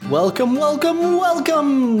Welcome, welcome,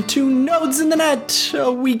 welcome to Nodes in the Net,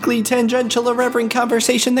 a weekly tangential irreverent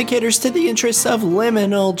conversation that caters to the interests of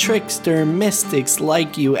liminal trickster mystics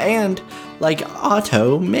like you and like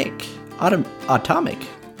Ottomic.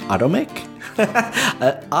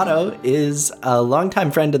 Otto is a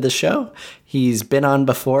longtime friend of the show. He's been on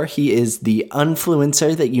before. He is the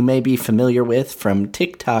influencer that you may be familiar with from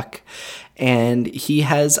TikTok, and he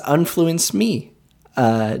has influenced me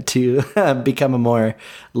to become a more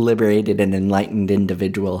liberated and enlightened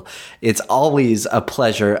individual. It's always a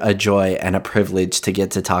pleasure, a joy, and a privilege to get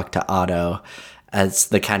to talk to Otto as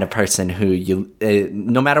the kind of person who you,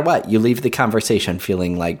 no matter what, you leave the conversation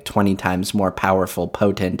feeling like 20 times more powerful,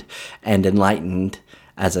 potent, and enlightened,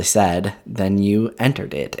 as I said, than you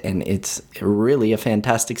entered it. And it's really a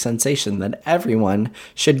fantastic sensation that everyone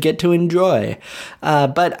should get to enjoy.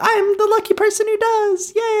 But I'm the lucky person who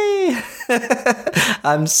does. Yay!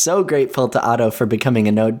 I'm so grateful to Otto for becoming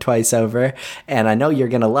a node twice over. And I know you're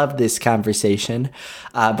going to love this conversation.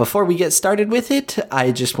 Before we get started with it,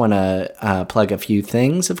 I just want to plug a few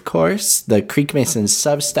things, of course. The Creek Masons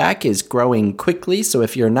Substack is growing quickly, so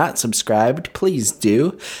if you're not subscribed, please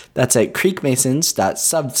do. That's at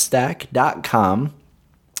creekmasons.substack.com.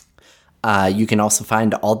 You can also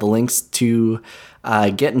find all the links to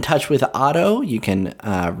get in touch with Otto. You can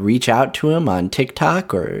reach out to him on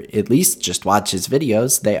TikTok, or at least just watch his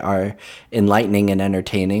videos. They are enlightening and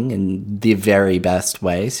entertaining in the very best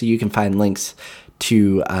way. So you can find links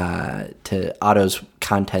to Otto's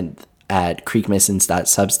content at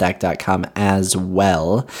creekmasons.substack.com as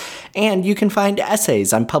well. And you can find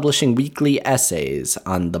essays. I'm publishing weekly essays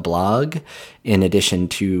on the blog in addition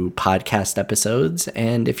to podcast episodes.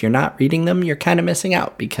 And if you're not reading them, you're kind of missing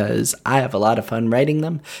out, because I have a lot of fun writing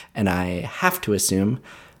them, and I have to assume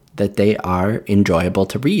that they are enjoyable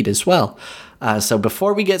to read as well. So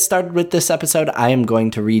before we get started with this episode, I am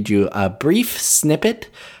going to read you a brief snippet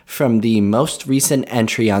from the most recent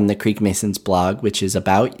entry on the Creek Masons blog, which is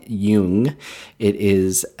about Jung. It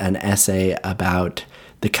is an essay about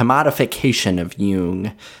the commodification of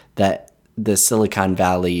Jung that the Silicon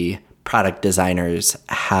Valley product designers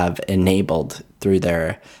have enabled through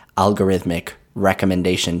their algorithmic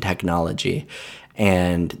recommendation technology.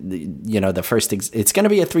 And, it's going to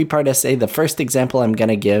be a 3-part essay. The first example I'm going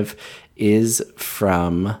to give is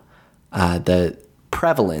from the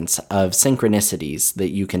prevalence of synchronicities that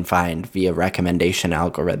you can find via recommendation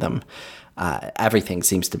algorithm. Everything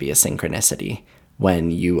seems to be a synchronicity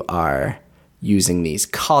when you are using these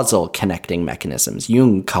causal connecting mechanisms.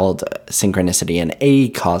 Jung called synchronicity an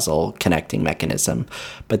acausal connecting mechanism,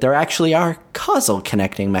 but there actually are causal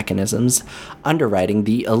connecting mechanisms underwriting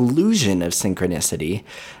the illusion of synchronicity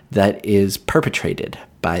that is perpetrated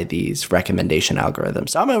by these recommendation algorithms.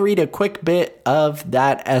 So I'm going to read a quick bit of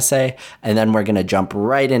that essay, and then we're going to jump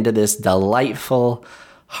right into this delightful,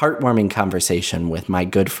 heartwarming conversation with my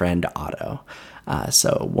good friend Otto.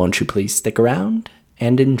 So won't you please stick around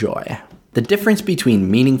and enjoy. The difference between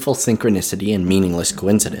meaningful synchronicity and meaningless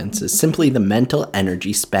coincidence is simply the mental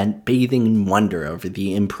energy spent bathing in wonder over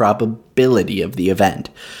the improbability of the event.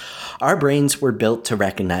 Our brains were built to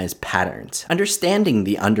recognize patterns. Understanding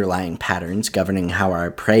the underlying patterns governing how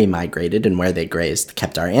our prey migrated and where they grazed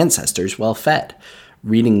kept our ancestors well fed.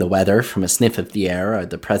 Reading the weather from a sniff of the air or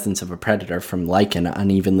the presence of a predator from lichen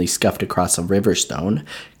unevenly scuffed across a river stone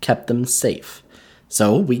kept them safe.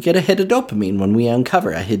 So we get a hit of dopamine when we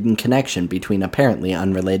uncover a hidden connection between apparently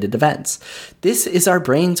unrelated events. This is our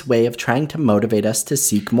brain's way of trying to motivate us to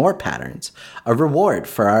seek more patterns, a reward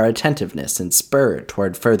for our attentiveness and spur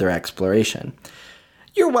toward further exploration.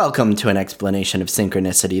 You're welcome to an explanation of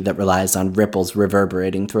synchronicity that relies on ripples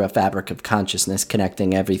reverberating through a fabric of consciousness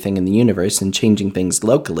connecting everything in the universe and changing things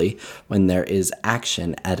locally when there is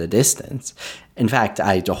action at a distance. In fact,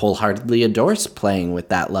 I wholeheartedly adore playing with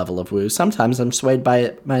that level of woo. Sometimes I'm swayed by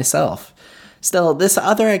it myself. Still, this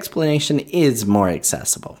other explanation is more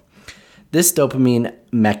accessible. This dopamine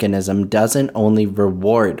mechanism doesn't only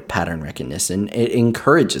reward pattern recognition, it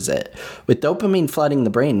encourages it. With dopamine flooding the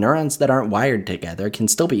brain, neurons that aren't wired together can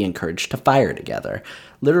still be encouraged to fire together,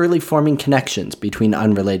 literally forming connections between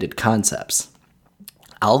unrelated concepts.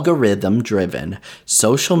 Algorithm-driven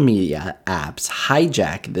social media apps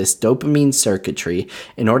hijack this dopamine circuitry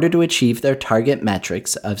in order to achieve their target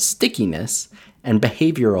metrics of stickiness and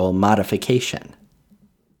behavioral modification.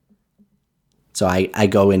 So I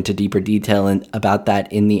go into deeper detail about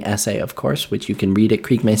that in the essay, of course, which you can read at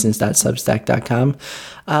creekmasons.substack.com.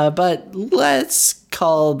 But let's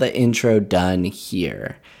call the intro done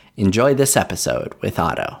here. Enjoy this episode with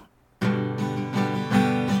Otto.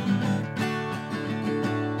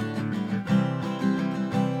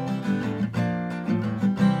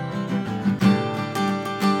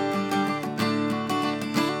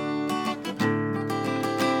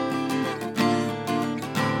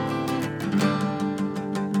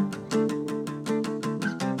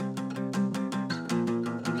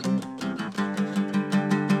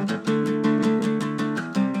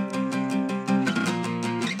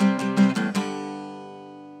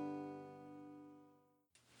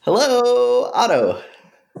 Hello, Otto.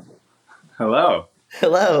 Hello.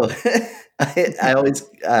 Hello. I always,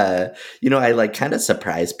 I like kind of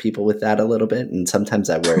surprise people with that a little bit, and sometimes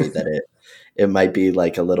I worry that it might be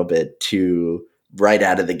like a little bit too right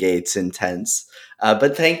out of the gates intense.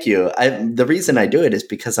 But thank you. The reason I do it is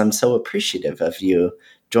because I'm so appreciative of you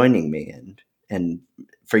joining me and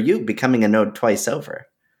for you becoming a node twice over.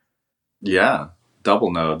 Yeah,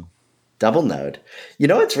 double node. Double node. You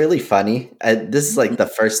know what's really funny? This is like the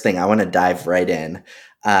first thing I want to dive right in.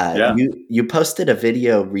 Yeah. You posted a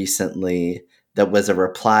video recently that was a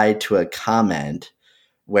reply to a comment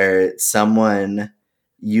where someone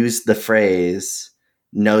used the phrase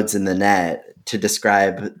 "nodes in the net" to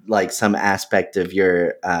describe like some aspect of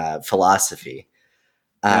your philosophy.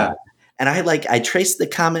 Yeah. And I traced the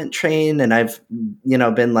comment train, and I've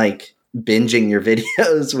been like binging your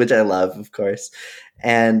videos, which I love, of course.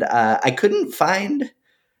 And I couldn't find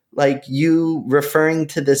like you referring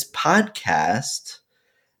to this podcast.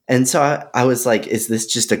 And so I was like, is this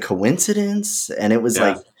just a coincidence? And it was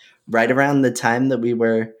Yeah. like right around the time that we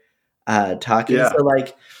were talking. Yeah. So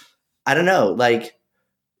like, I don't know, like,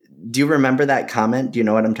 do you remember that comment? Do you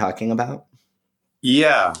know what I'm talking about?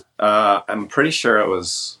 Yeah. I'm pretty sure it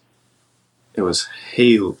was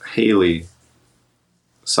Haley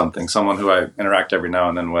something, someone who I interact every now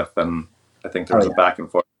and then with, and I think there was a back and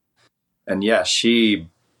forth. And yeah, she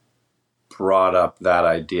brought up that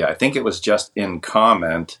idea. I think it was just in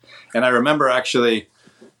comment. And I remember actually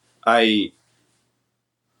I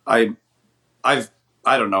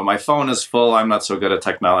don't know, my phone is full. I'm not so good at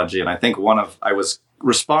technology. And I think I was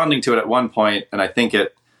responding to it at one point, and I think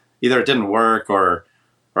it didn't work or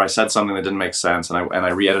I said something that didn't make sense, and I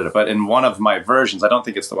re-edited it. But in one of my versions, I don't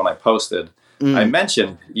think it's the one I posted, I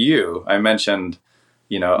mentioned you. I mentioned,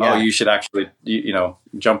 oh, you should actually,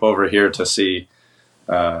 jump over here to see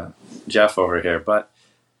Jeff over here. But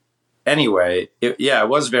anyway, it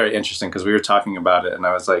was very interesting because we were talking about it, and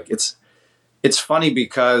I was like, it's funny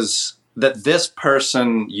because that this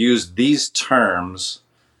person used these terms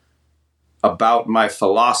about my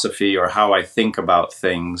philosophy or how I think about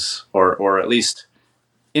things, or at least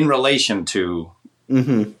in relation to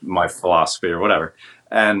my philosophy or whatever.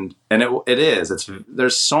 And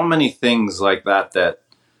there's so many things like that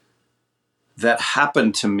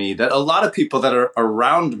happen to me that a lot of people that are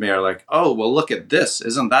around me are like, oh, well, look at this.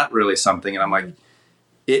 Isn't that really something? And I'm like,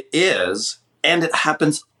 it is. And it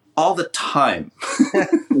happens all the time.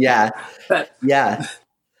 Yeah. Yeah.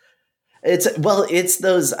 It's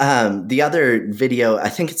those, the other video, I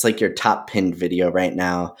think it's like your top pinned video right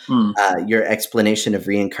now, your explanation of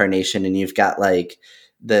reincarnation. And you've got like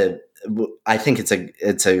I think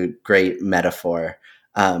it's a great metaphor.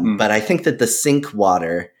 But I think that the sink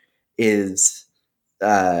water is,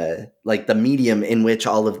 like the medium in which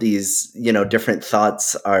all of these, different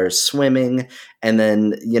thoughts are swimming. And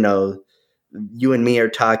then, you and me are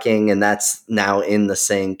talking, and that's now in the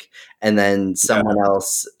sink. And then someone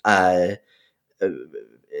else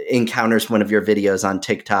encounters one of your videos on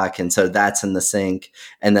TikTok, and so that's in the sink.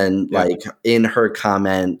 And then, like in her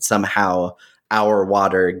comment, somehow our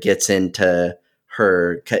water gets into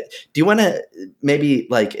her. Do you want to maybe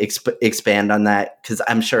like expand on that? Because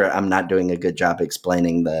I'm sure I'm not doing a good job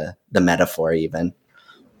explaining the metaphor even.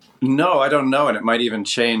 No, I don't know, and it might even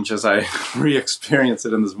change as I re-experience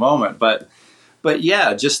it in this moment. But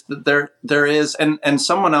yeah, just that there is, and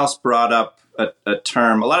someone else brought up a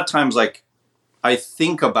term. A lot of times, like, I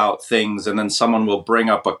think about things, and then someone will bring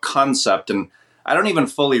up a concept, and I don't even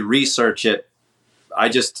fully research it. I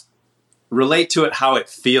just relate to it how it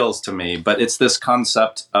feels to me. But it's this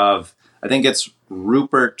concept of, I think it's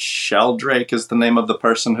Rupert Sheldrake is the name of the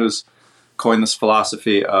person who's coined this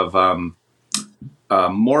philosophy of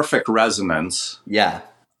morphic resonance. Yeah.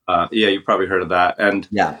 You've probably heard of that. And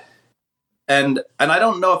yeah. And I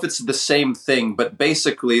don't know if it's the same thing, but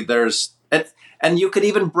basically there's, and you could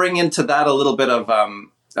even bring into that a little bit of,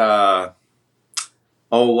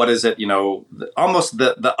 what is it? Almost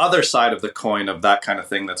the other side of the coin of that kind of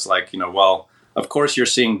thing. That's like, well, of course you're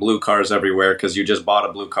seeing blue cars everywhere because you just bought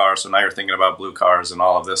a blue car. So now you're thinking about blue cars and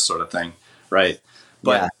all of this sort of thing. Right.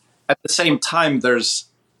 But at the same time,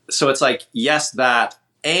 so it's like, yes, that,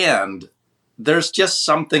 and there's just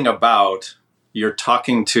something about you're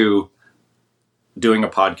talking to, doing a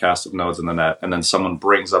podcast of nodes in the net, and then someone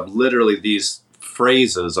brings up literally these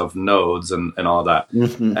phrases of nodes and all that.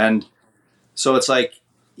 And so it's like,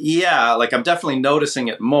 like I'm definitely noticing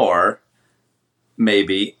it more,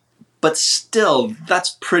 maybe, but still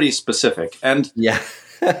that's pretty specific. And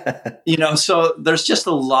so there's just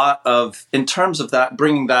a lot of, in terms of that,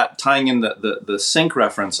 bringing that, tying in the sync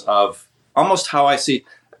reference of almost how I see,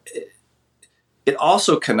 it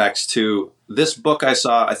also connects to this book I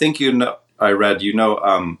saw. I think I read.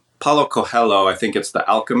 Paulo Coelho. I think it's the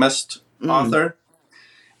Alchemist author.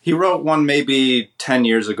 He wrote one maybe 10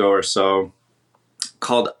 years ago or so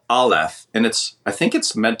called Aleph, and I think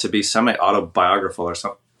it's meant to be semi-autobiographical or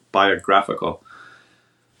something biographical.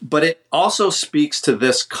 But it also speaks to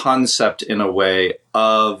this concept in a way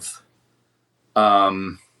of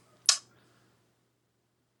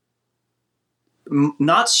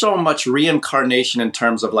not so much reincarnation in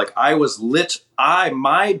terms of like my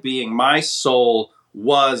soul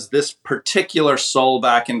was this particular soul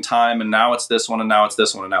back in time, and now it's this one, and now it's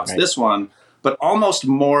this one, and now it's this one, but almost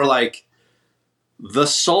more like the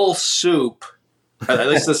soul soup, at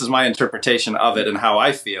least this is my interpretation of it and how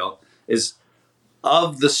I feel, is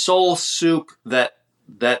of the soul soup that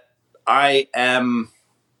I am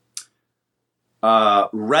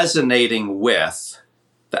resonating with,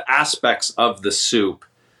 the aspects of the soup.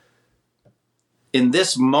 In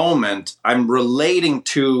this moment, I'm relating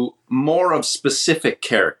to more of specific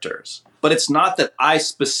characters. But it's not that I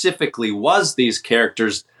specifically was these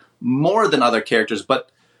characters more than other characters,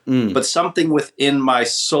 but something within my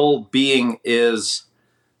soul being is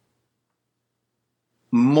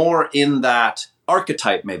more in that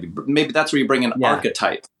archetype, maybe. Maybe that's where you bring in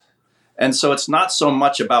archetype. And so it's not so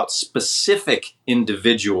much about specific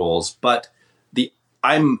individuals, but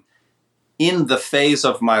I'm in the phase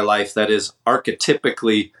of my life that is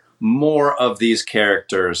archetypically more of these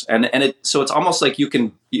characters. So it's almost like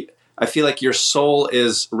I feel like your soul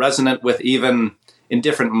is resonant with, even in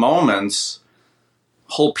different moments,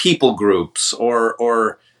 whole people groups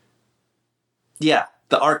or the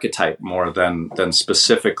archetype more than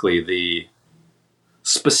specifically the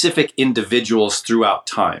specific individuals throughout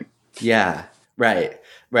time. Yeah, right.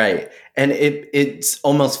 And it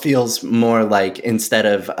almost feels more like, instead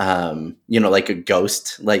of, like a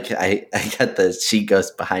ghost, like I got the sheet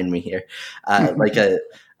ghost behind me here, like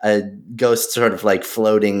a ghost sort of like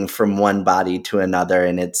floating from one body to another.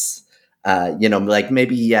 And it's, like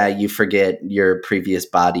maybe, you forget your previous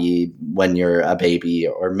body when you're a baby,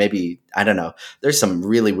 or maybe, I don't know. There's some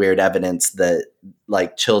really weird evidence that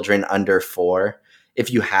like children under 4,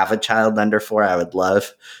 if you have a child under 4, I would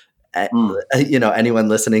love anyone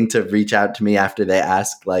listening to reach out to me after they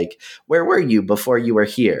ask, like, where were you before you were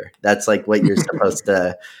here? That's like what you're supposed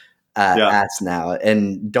to ask now.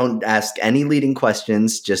 And don't ask any leading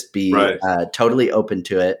questions. Just be totally open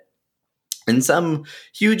to it. And some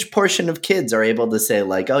huge portion of kids are able to say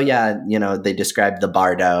like, oh yeah, they describe the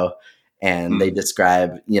bardo, and they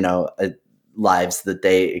describe, lives that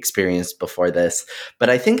they experienced before this. But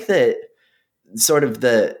I think that sort of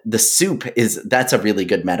the soup that's a really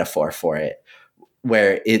good metaphor for it,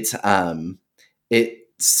 where it's it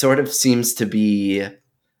sort of seems to be,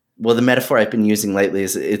 well, the metaphor I've been using lately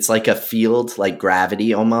is it's like a field, like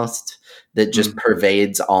gravity almost, that just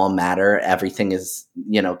pervades all matter. Everything is,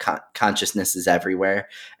 consciousness is everywhere.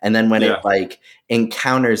 And then when it like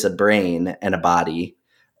encounters a brain and a body,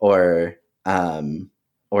 or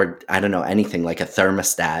I don't know, anything like a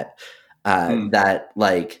thermostat,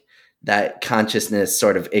 that consciousness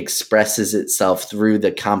sort of expresses itself through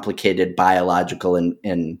the complicated biological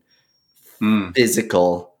and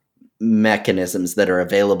physical mechanisms that are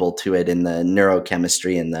available to it in the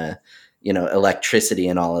neurochemistry and the, electricity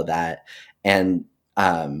and all of that. And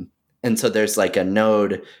so there's like a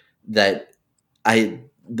node that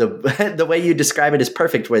the way you describe it is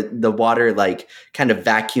perfect, where the water like kind of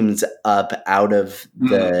vacuums up out of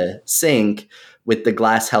the sink with the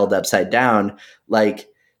glass held upside down. Like,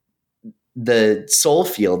 the soul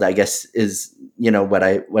field, I guess, is, what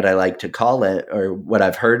I like to call it, or what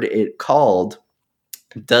I've heard it called,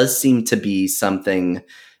 does seem to be something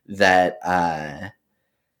that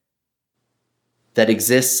that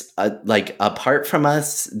exists like apart from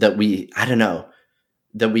us, that we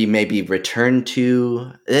maybe return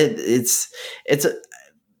to. It's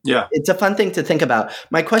a fun thing to think about.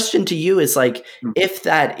 My question to you is like, if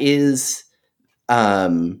that is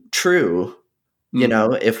true,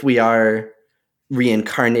 if we are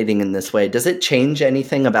reincarnating in this way, does it change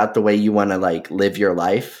anything about the way you want to like live your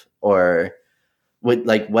life? Or what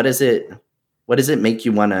does it make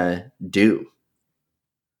you want to do?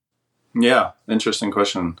 Yeah, interesting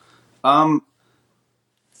question. I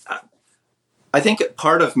think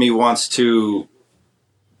part of me wants to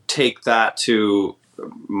take that to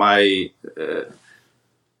my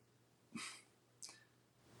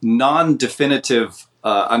non-definitive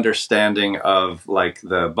understanding of like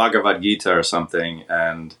the Bhagavad Gita or something,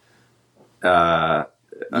 and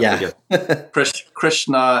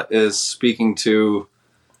Krishna is speaking to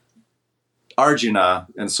Arjuna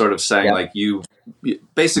and sort of saying like, you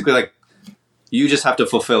basically like, you just have to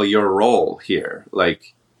fulfill your role here.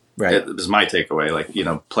 Like, Right. it was my takeaway. Like,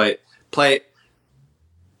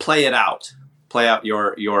 play it out. Play out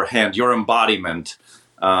your hand, your embodiment,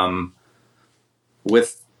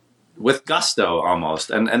 with gusto almost.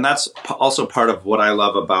 And that's also part of what I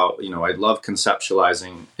love about, I love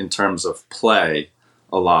conceptualizing in terms of play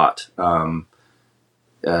a lot.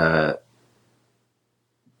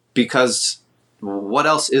 Because what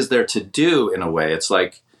else is there to do in a way? It's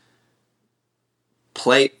like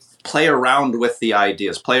play around with the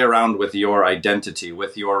ideas, play around with your identity,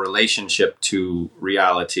 with your relationship to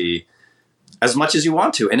reality as much as you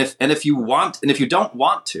want to. And if you don't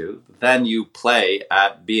want to, then you play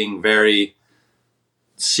at being very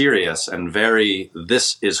serious and very,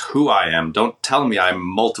 this is who I am. Don't tell me I'm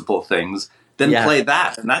multiple things. Then play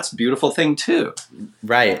that. And that's a beautiful thing too.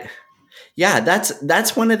 Right. Yeah,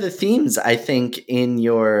 that's one of the themes I think in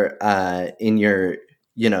your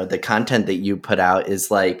the content that you put out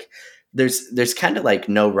is like there's kind of like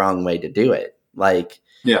no wrong way to do it. Like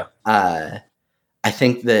I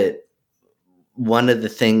think that one of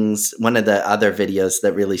the other videos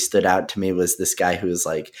that really stood out to me was this guy who was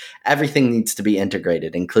like, everything needs to be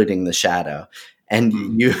integrated, including the shadow.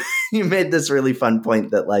 And you made this really fun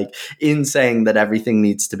point that like in saying that everything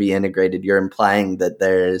needs to be integrated, you're implying that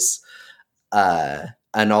there's an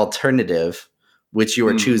alternative which you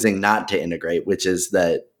are choosing not to integrate, which is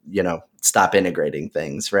that, stop integrating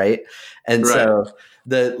things. Right. And so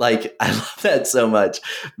I love that so much,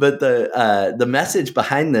 but the message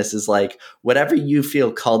behind this is like, whatever you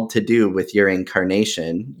feel called to do with your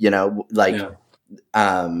incarnation,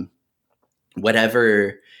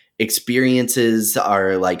 whatever experiences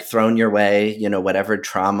are like thrown your way, whatever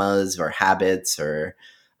traumas or habits or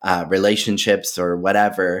relationships or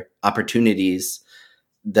whatever opportunities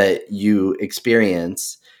that you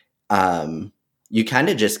experience, you kind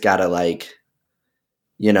of just gotta like,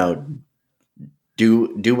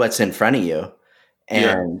 do what's in front of you.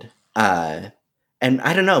 And and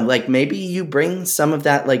I don't know, like maybe you bring some of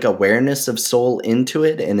that like awareness of soul into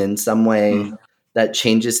it, and in some way that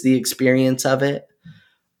changes the experience of it.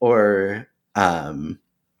 Or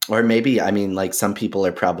maybe, I mean, like some people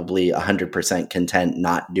are probably 100% content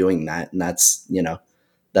not doing that. And that's,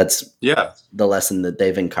 that's the lesson that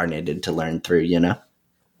they've incarnated to learn through,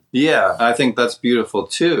 Yeah, I think that's beautiful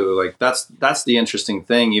too. Like that's the interesting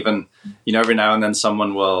thing. Even, every now and then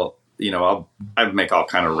someone will, I make all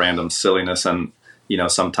kind of random silliness, and,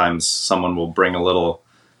 sometimes someone will bring a little,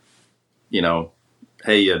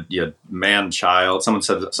 hey, you man child. Someone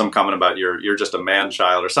said some comment about you're just a man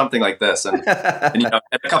child or something like this. And, and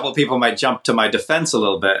a couple of people might jump to my defense a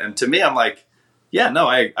little bit. And to me, I'm like, yeah, no,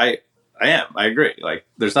 I am. I agree. Like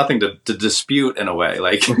there's nothing to dispute in a way.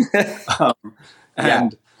 Like,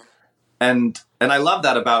 and I love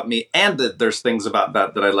that about me, and that there's things about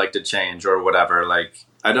that I'd like to change or whatever. Like,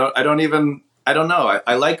 I don't know.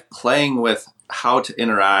 I like playing with how to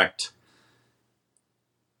interact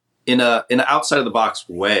in an outside of the box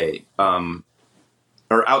way,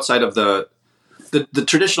 or outside of the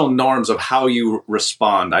traditional norms of how you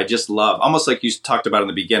respond. I just love, almost like you talked about in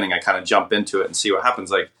the beginning, I kind of jump into it and see what happens.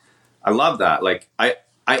 Like, I love that. Like, I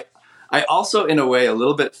also, in a way, a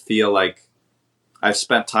little bit feel like I've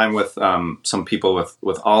spent time with some people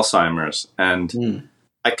with Alzheimer's, and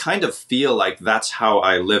I kind of feel like that's how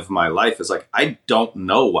I live my life, is like, I don't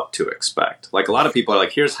know what to expect. Like a lot of people are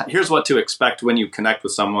like, here's what to expect when you connect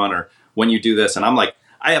with someone or when you do this. And I'm like,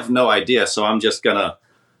 I have no idea. So I'm just going to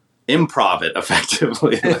improv it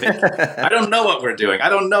effectively. Like, I don't know what we're doing. I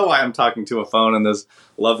don't know why I'm talking to a phone and this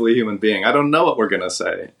lovely human being. I don't know what we're going to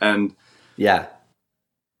say. And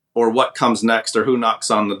or what comes next, or who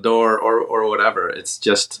knocks on the door, or whatever. It's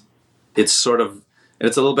a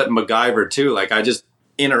little bit MacGyver too. Like I just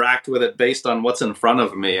interact with it based on what's in front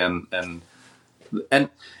of me, and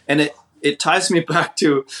it ties me back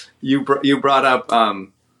to you brought up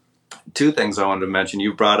two things I wanted to mention.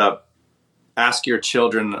 You brought up ask your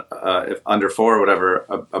children if under 4 or whatever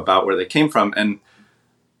about where they came from, and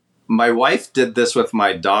my wife did this with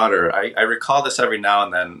my daughter. I recall this every now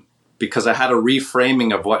and then because I had a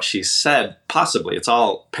reframing of what she said. Possibly it's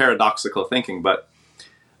all paradoxical thinking, but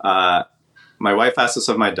my wife asked this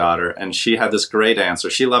of my daughter, and she had this great answer.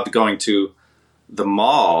 She loved going to the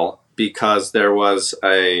mall because there was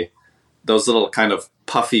those little kind of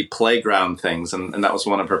puffy playground things, and that was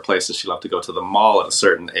one of her places. She loved to go to the mall at a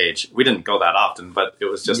certain age. We didn't go that often, but it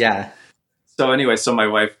was just So anyway, so my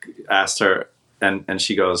wife asked her, and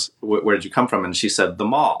she goes, "Where did you come from?" And she said, "The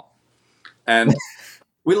mall." And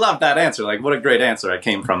we loved that answer. Like, what a great answer! I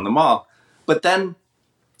came from the mall. But then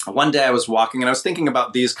one day I was walking and I was thinking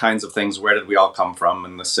about these kinds of things. Where did we all come from,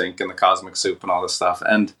 and the sink and the cosmic soup and all this stuff.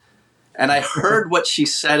 And I heard what she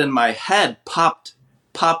said in my head popped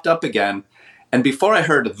up again. And before I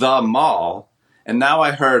heard the mall, and now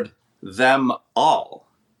I heard them all.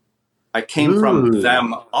 I came from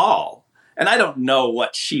them all. And I don't know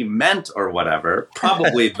what she meant or whatever,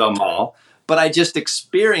 probably them all, but I just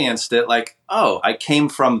experienced it like, oh, I came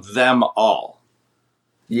from them all.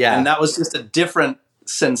 Yeah. And that was just a different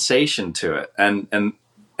sensation to it. And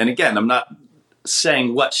again, I'm not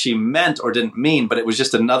saying what she meant or didn't mean, but it was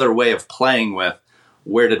just another way of playing with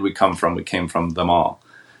where did we come from? We came from them all.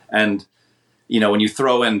 And, you know, when you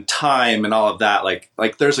throw in time and all of that,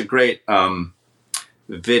 like there's a great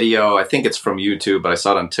video, I think it's from YouTube, but I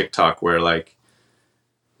saw it on TikTok where, like,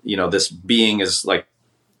 you know, this being is like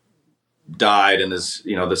died and is,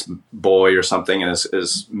 you know, this boy or something, and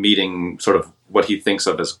is meeting sort of what he thinks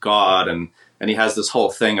of as God. And he has this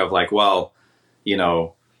whole thing of like, well, you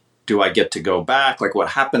know, do I get to go back? Like, what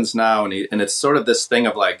happens now? And it's sort of this thing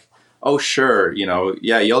of like, oh, sure, you know,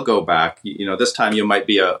 yeah, you'll go back. You know, this time you might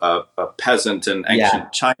be a peasant in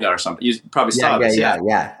ancient China or something. You probably saw this.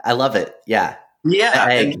 Yeah. I love it. Yeah.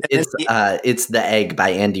 Yeah. It's The Egg by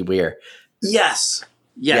Andy Weir. Yes,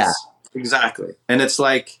 exactly. And it's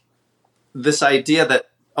like this idea that,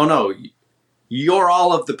 oh no, you're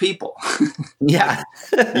all of the people. Yeah.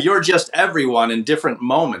 You're just everyone in different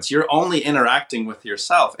moments. You're only interacting with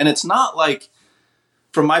yourself. And it's not like,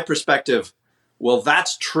 from my perspective, well,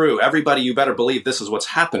 that's true. Everybody, you better believe this is what's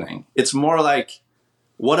happening. It's more like,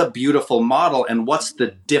 what a beautiful model, and what's the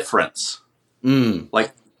difference?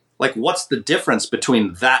 Like what's the difference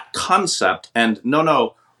between that concept and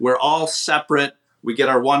no, we're all separate. We get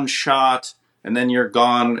our one shot and then you're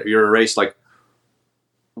gone, you're erased. Like,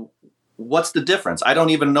 what's the difference? I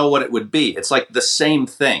don't even know what it would be. It's like the same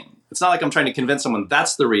thing. It's not like I'm trying to convince someone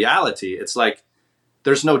that's the reality. It's like,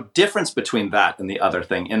 there's no difference between that and the other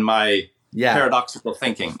thing in my paradoxical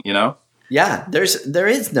thinking, you know? Yeah, there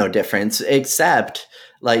is no difference, except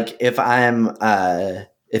like if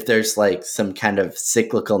there's like some kind of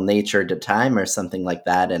cyclical nature to time or something like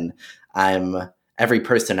that, and every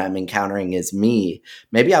person I'm encountering is me,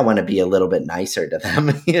 maybe I want to be a little bit nicer to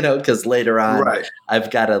them, you know, because later on I've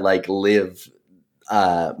got to like live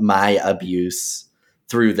my abuse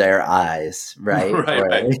through their eyes, right?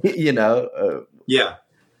 Right. You know,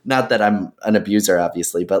 not that I'm an abuser,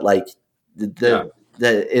 obviously, but like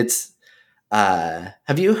it's.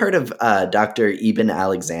 Have you heard of Dr. Eben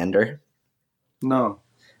Alexander? No.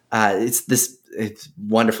 It's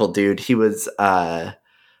wonderful dude. He was a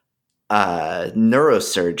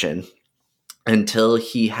neurosurgeon until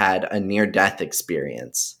he had a near-death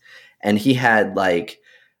experience, and he had like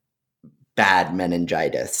bad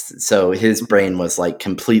meningitis. So his brain was like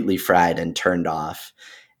completely fried and turned off,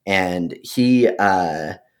 and he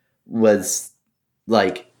was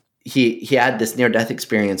like. He had this near-death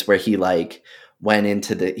experience where he like went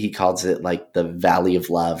into he calls it like the Valley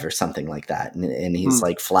of Love or something like that. And he's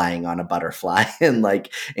like flying on a butterfly and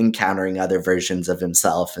like encountering other versions of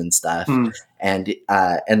himself and stuff. And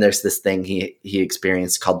there's this thing he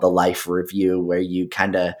experienced called the life review, where you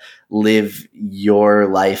kind of live your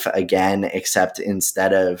life again, except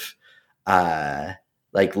instead of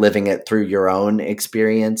like living it through your own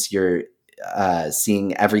experience, you're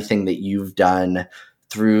seeing everything that you've done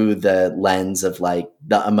through the lens of like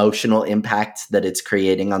the emotional impact that it's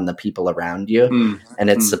creating on the people around you. And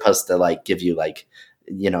it's supposed to like give you like,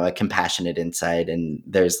 you know, a compassionate insight, and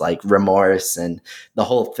there's like remorse, and the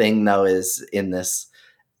whole thing though is in this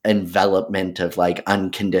envelopment of like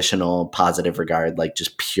unconditional positive regard, like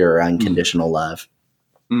just pure unconditional love.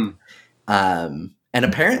 And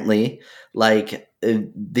apparently like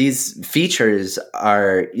these features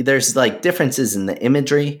there's like differences in the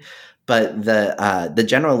imagery, but the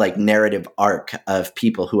general like narrative arc of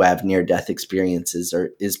people who have near-death experiences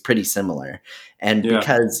is pretty similar. And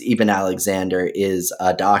because Eben Alexander is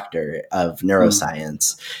a doctor of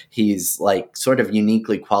neuroscience, he's like sort of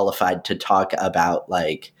uniquely qualified to talk about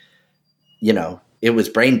like, you know, it was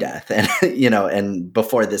brain death, and you know, and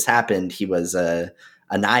before this happened, he was a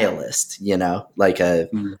nihilist, you know, like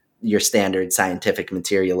your standard scientific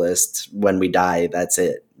materialist. When we die, that's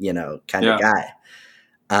it, you know, kind of guy.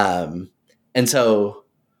 And so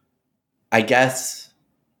I guess,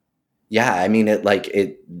 I mean,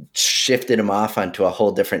 it shifted him off onto a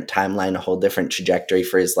whole different timeline, a whole different trajectory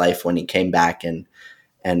for his life when he came back and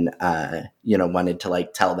you know, wanted to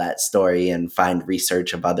like tell that story and find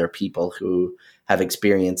research of other people who have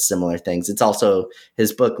experienced similar things. It's also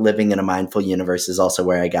his book, Living in a Mindful Universe, is also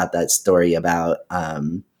where I got that story about,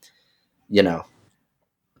 you know,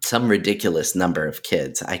 some ridiculous number of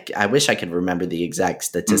kids. I wish I could remember the exact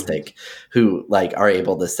statistic who like are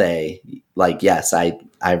able to say like, yes, I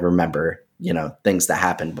remember, things that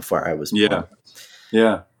happened before I was born.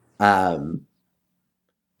 Yeah.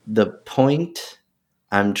 The point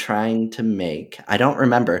I'm trying to make, I don't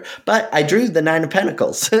remember, but I drew the Nine of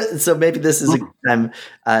Pentacles. So maybe this is a good time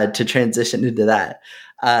to transition into that.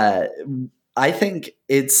 I think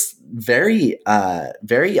it's very,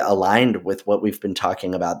 very aligned with what we've been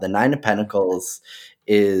talking about. The Nine of Pentacles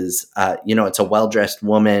is, it's a well-dressed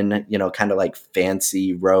woman, kind of like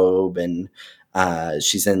fancy robe, and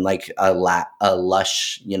she's in like a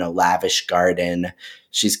lush, lavish garden.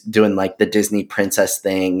 She's doing like the Disney princess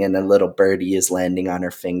thing, and a little birdie is landing on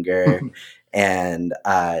her finger. And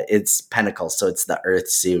it's Pentacles, so it's the Earth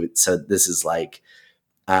suit. So this is like,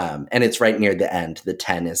 and it's right near the end. The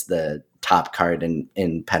 10 is the top card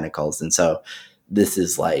in Pentacles. And so this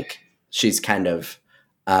is like, she's kind of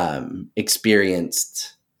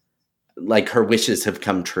experienced, like her wishes have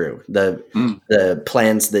come true. The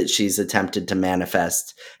plans that she's attempted to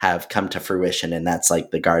manifest have come to fruition. And that's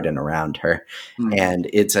like the garden around her. And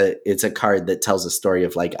it's a card that tells a story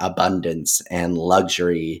of like abundance and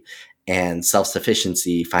luxury and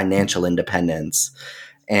self-sufficiency, financial independence.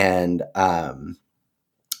 And,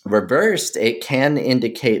 reversed, it can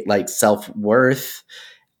indicate like self-worth,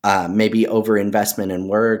 maybe overinvestment in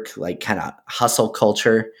work, like kind of hustle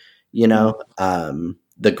culture,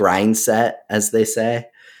 the grind set, as they say.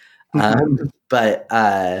 But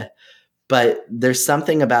there's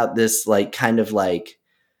something about this like kind of like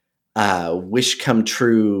wish come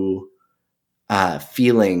true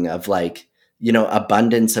feeling of like,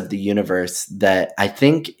 abundance of the universe that I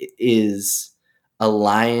think is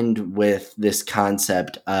aligned with this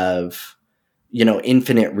concept of,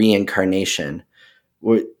 infinite reincarnation.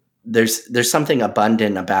 There's something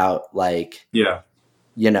abundant about like, you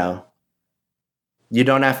don't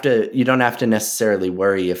have to necessarily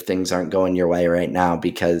worry if things aren't going your way right now,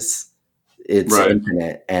 because it's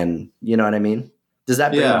infinite. And you know what I mean? Does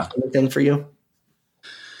that bring up anything for you?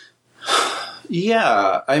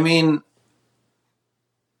 Yeah. I mean,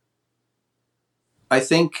 I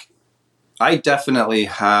think I definitely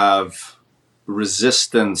have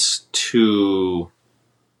resistance to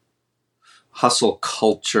hustle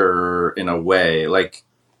culture in a way, like,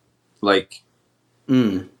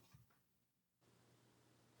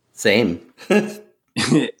 Same.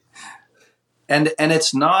 and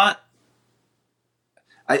it's not,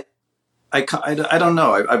 I don't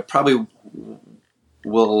know. I probably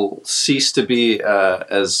will cease to be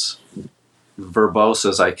as verbose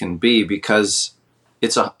as I can be, because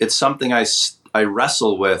it's something I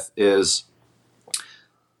wrestle with. Is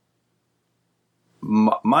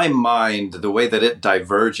my mind, the way that it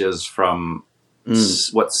diverges from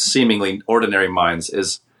what seemingly ordinary minds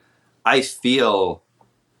is, I feel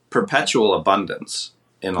perpetual abundance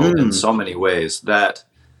in so many ways that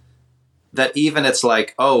even it's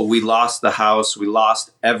like, oh, we lost the house, we lost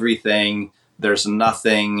everything, there's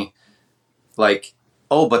nothing, like,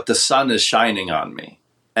 oh, but the sun is shining on me.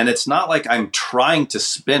 And it's not like I'm trying to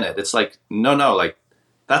spin it. It's like, no, like,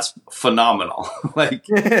 that's phenomenal. Like,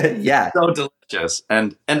 yeah, so delicious.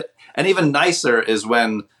 And even nicer is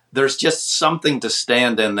when there's just something to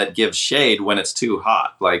stand in that gives shade when it's too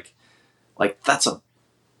hot. Like that's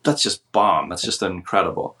just bomb. That's just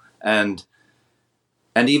incredible. And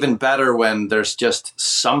even better when there's just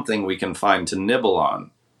something we can find to nibble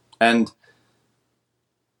on. And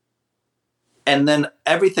then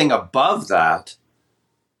everything above that,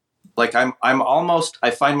 like I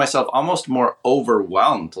find myself almost more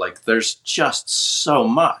overwhelmed. Like there's just so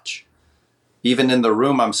much. Even in the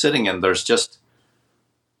room I'm sitting in, there's just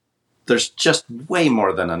way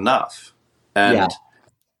more than enough. And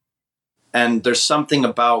there's something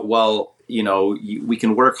about, well, we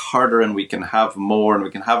can work harder and we can have more, and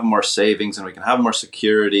we can have more savings, and we can have more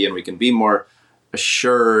security, and we can be more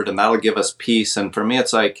assured, and that'll give us peace. And for me,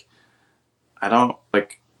 it's like,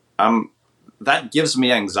 that gives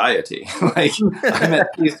me anxiety. Like I'm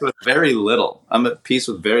at peace with very little. And I'm at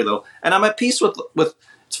peace with,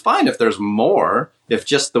 it's fine if there's more, if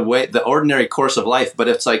just the ordinary course of life. But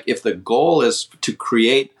it's like, if the goal is to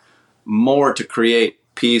create more, to create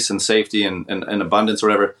peace and safety and abundance or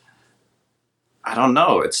whatever, I don't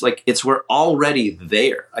know. It's like, we're already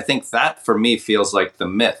there. I think that for me feels like the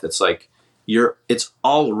myth. It's like, it's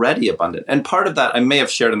already abundant. And part of that I may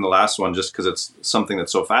have shared in the last one, just because it's something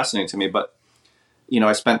that's so fascinating to me. But,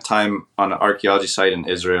 I spent time on an archaeology site in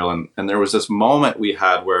Israel, and there was this moment we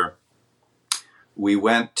had where we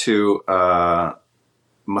went to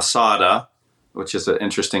Masada, which is an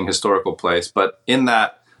interesting historical place. But in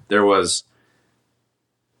that, there was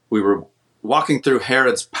we were walking through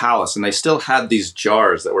Herod's palace, and they still had these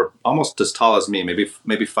jars that were almost as tall as me, maybe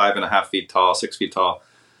 5.5 feet tall, 6 feet tall.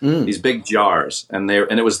 These big jars, and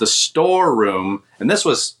it was the storeroom, and this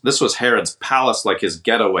was Herod's palace, like his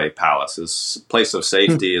getaway palace, his place of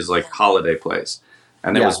safety, his like holiday place.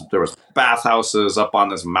 And there was bathhouses up on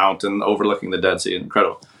this mountain overlooking the Dead Sea,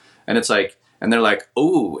 incredible. And it's like, and they're like,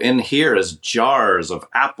 "Ooh, in here is jars of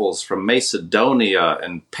apples from Macedonia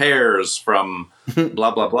and pears from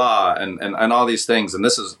blah blah blah, and all these things. And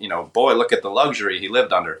this is, boy, look at the luxury he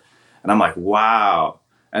lived under." And I'm like, wow.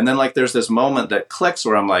 And then like there's this moment that clicks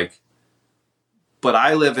where I'm like, but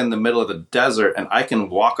I live in the middle of the desert, and I can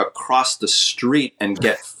walk across the street and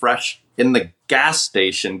get fresh in the gas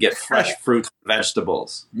station, get fresh fruits and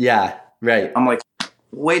vegetables. Yeah, right. I'm like,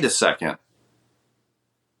 wait a second.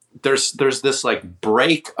 There's this like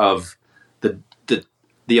break of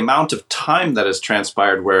the amount of time that has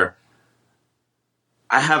transpired where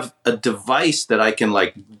I have a device that I can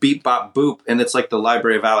like beep bop boop, and it's like the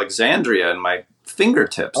Library of Alexandria in my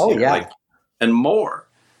fingertips and more.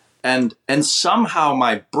 And somehow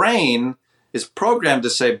my brain is programmed to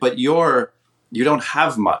say, but you don't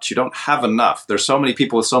have much. You don't have enough. There's so many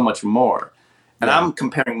people with so much more. And I'm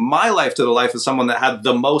comparing my life to the life of someone that had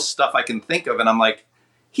the most stuff I can think of. And I'm like,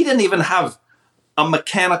 he didn't even have a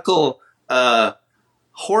mechanical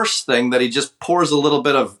horse thing that he just pours a little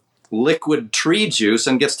bit of liquid tree juice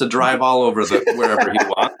and gets to drive all over wherever he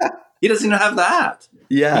wants. He doesn't even have that.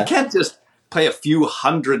 Yeah. He can't just pay a few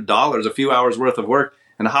 $100, a few hours worth of work,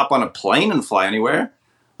 and hop on a plane and fly anywhere.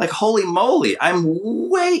 Like, holy moly,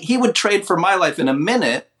 he would trade for my life in a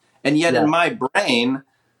minute, and yet in my brain,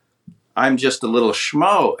 I'm just a little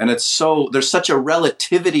schmo. And there's such a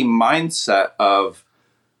relativity mindset of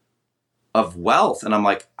wealth. And I'm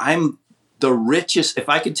like, I'm the richest. If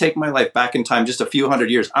I could take my life back in time just a few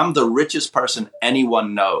hundred years, I'm the richest person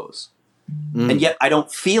anyone knows. And yet I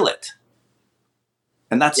don't feel it.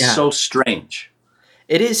 And that's so strange.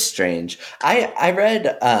 It is strange. I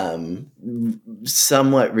read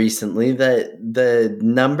somewhat recently that the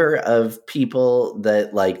number of people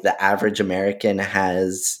that like the average American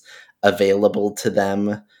has available to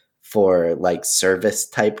them for like service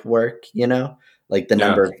type work, like the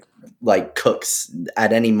number of like cooks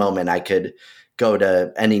at any moment. I could go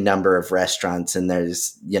to any number of restaurants, and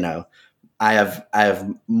there's, I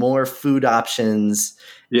have more food options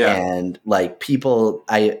and like people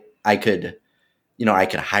I could, I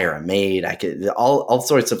could hire a maid. I could all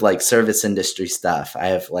sorts of like service industry stuff. I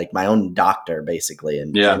have like my own doctor basically,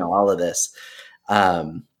 and all of this.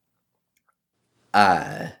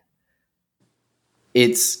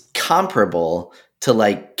 It's comparable to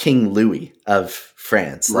like King Louis of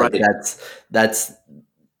France. Like that's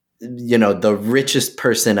the richest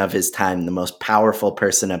person of his time, the most powerful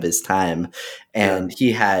person of his time, and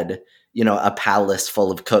he had a palace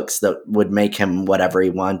full of cooks that would make him whatever he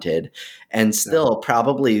wanted. And still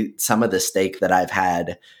probably some of the steak that I've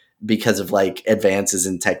had because of like advances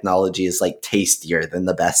in technology is like tastier than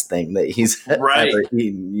the best thing that he's ever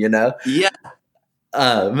eaten, Yeah.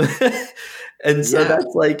 And so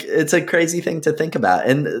that's like, it's a crazy thing to think about.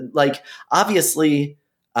 And like, obviously,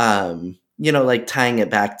 like tying it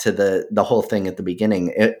back to the whole thing at the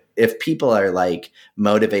beginning, if people are like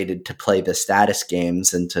motivated to play the status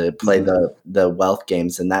games and to play the wealth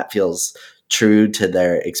games, and that feels true to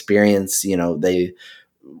their experience, they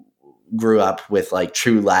grew up with like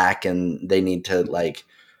true lack and they need to like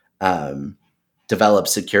develop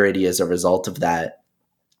security as a result of that.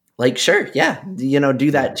 Like, sure. Yeah.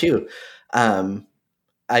 Do that too.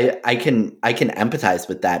 I can empathize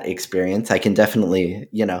with that experience. I can definitely,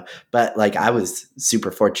 but like I was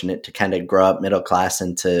super fortunate to kind of grow up middle class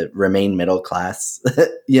and to remain middle class,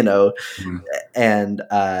 and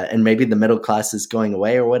maybe the middle class is going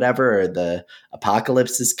away or whatever, or the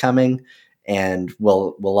apocalypse is coming and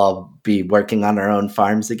we'll all be working on our own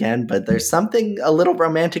farms again. But there's something a little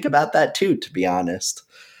romantic about that too, to be honest.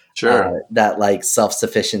 Sure. That like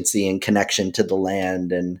self-sufficiency and connection to the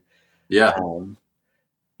land and,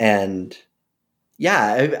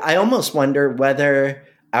 I almost wonder whether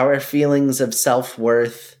our feelings of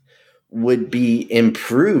self-worth would be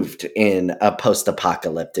improved in a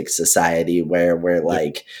post-apocalyptic society where we're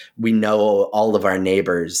like, we know all of our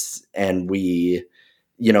neighbors and we,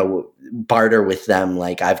 barter with them.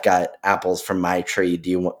 Like, I've got apples from my tree. Do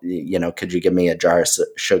you want, could you give me a jar of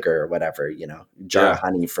sugar or whatever, jar of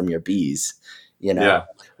honey from your bees,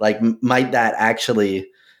 like, might that actually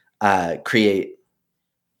create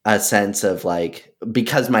a sense of like,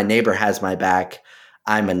 because my neighbor has my back,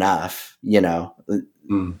 I'm enough, in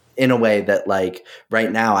a way that like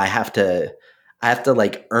right now I have to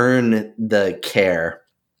like earn the care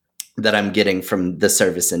that I'm getting from the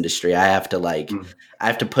service industry. I have to I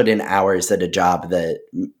have to put in hours at a job that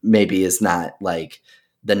maybe is not like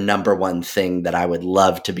the number one thing that I would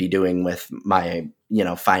love to be doing with my,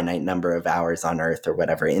 finite number of hours on earth or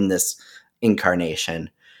whatever in this incarnation.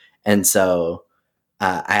 And so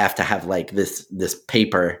I have to have like this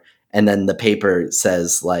paper, and then the paper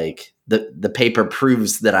says like the paper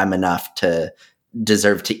proves that I'm enough to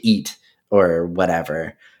deserve to eat or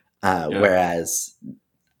whatever. Whereas,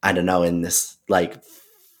 I don't know, in this like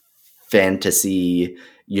fantasy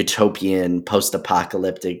utopian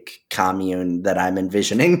post-apocalyptic commune that I'm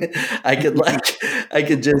envisioning, I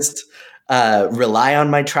could just rely on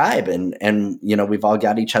my tribe, and we've all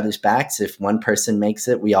got each other's backs. If one person makes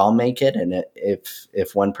it, we all make it, and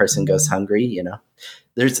if one person goes hungry,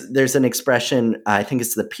 there's an expression, I think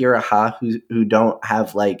it's the Piraha, who don't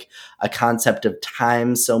have like a concept of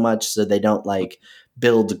time so much, so they don't like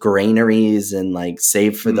build granaries and like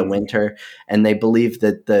save for the winter, and they believe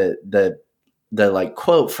that the like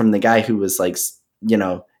quote from the guy who was like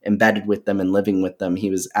embedded with them and living with them, he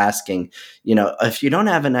was asking, if you don't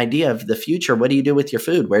have an idea of the future, what do you do with your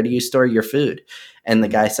food? Where do you store your food? And the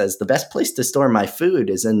guy says, the best place to store my food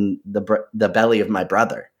is in the belly of my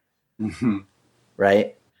brother. Mm-hmm.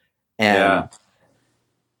 Right. And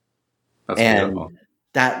that's beautiful.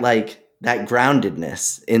 That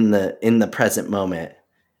groundedness in the present moment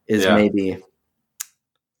is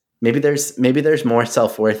maybe there's more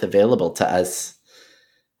self-worth available to us,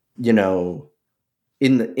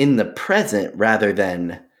 in the present, rather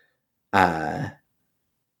than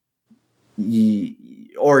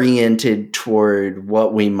oriented toward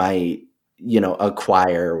what we might,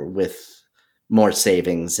 acquire with more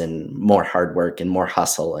savings and more hard work and more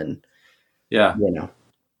hustle and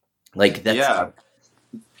like that's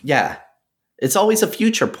it's always a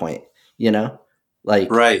future point, like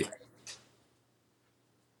right.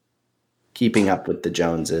 Keeping up with the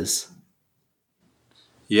Joneses.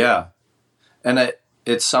 Yeah. And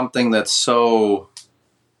it's something that's so,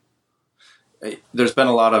 there's been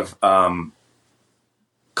a lot of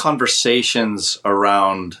conversations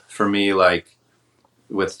around, for me, like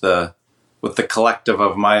with the collective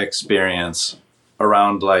of my experience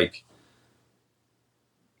around like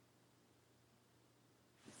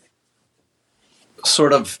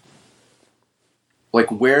sort of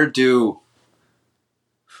like where do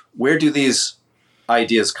these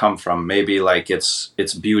ideas come from? Maybe like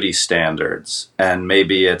it's beauty standards, and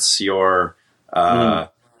maybe it's your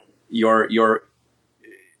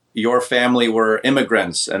family were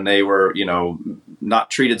immigrants and they were,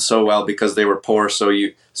 not treated so well because they were poor. So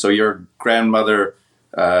your grandmother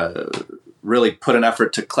really put an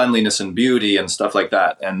effort to cleanliness and beauty and stuff like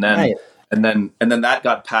that. And then, right. and then that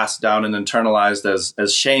got passed down and internalized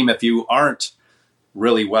as shame if you aren't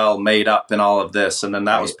really well made up in all of this. And then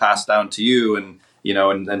that was passed down to you, and,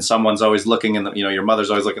 and someone's always looking in the, your mother's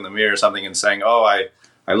always looking in the mirror or something and saying, oh, I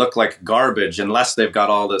look like garbage unless they've got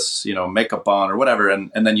all this, makeup on or whatever.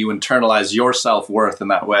 And then you internalize your self-worth in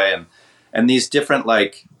that way. And these different,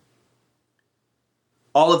 like,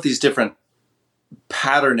 all of these different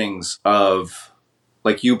patternings of,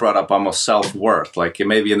 like you brought up, almost self-worth. Like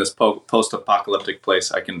maybe in this post-apocalyptic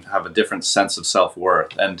place, I can have a different sense of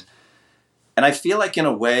self-worth. And I feel like in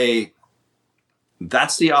a way,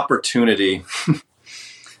 that's the opportunity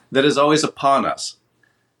that is always upon us.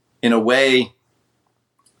 In a way,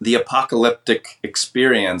 the apocalyptic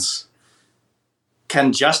experience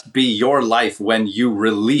can just be your life when you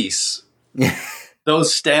release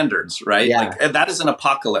those standards, right? Yeah. Like, that is an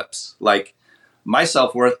apocalypse. Like, my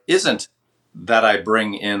self-worth isn't that I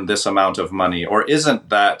bring in this amount of money, or isn't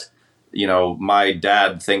that, my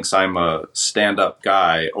dad thinks I'm a stand-up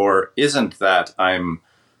guy, or isn't that I'm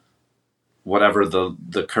whatever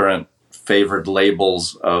the current favored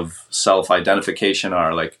labels of self-identification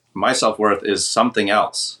are. Like, my self-worth is something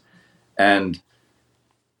else. And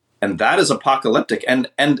that is apocalyptic.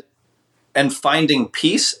 And finding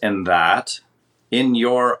peace in that, in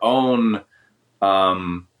your own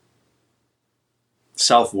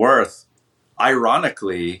self-worth,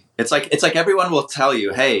 ironically, it's like everyone will tell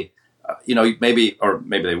you, hey, maybe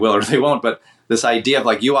they will or they won't, but this idea of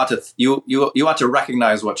like, you ought to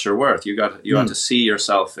recognize what you're worth. You ought to see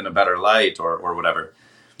yourself in a better light or whatever.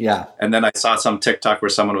 Yeah. And then I saw some TikTok where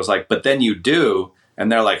someone was like, but then you do.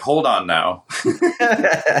 And they're like, hold on now.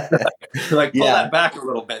 Like, pull that back a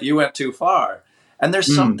little bit. You went too far. And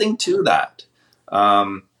there's something to that.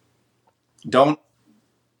 Don't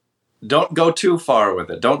go too far with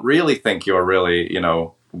it. Don't really think you're really,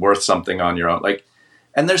 worth something on your own. Like,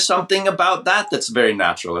 and there's something about that that's very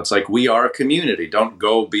natural. It's like, we are a community. Don't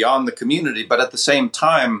go beyond the community. But at the same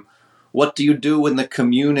time, what do you do when the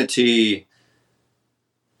community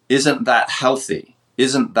isn't that healthy,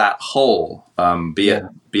 isn't that whole, be it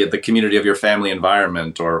the community of your family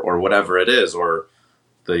environment or whatever it is, or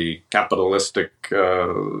the capitalistic,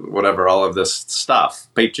 whatever, all of this stuff,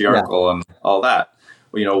 patriarchal and all that.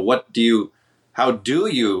 You know, how do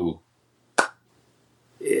you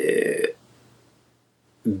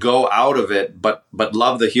go out of it, but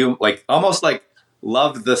love the human, like almost like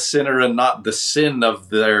love the sinner and not the sin of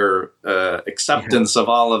their acceptance of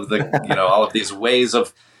all of the, you know, all of these ways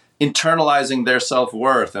of internalizing their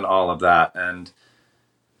self-worth and all of that. And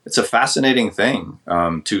it's a fascinating thing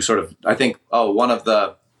to sort of, I think, one of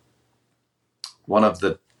the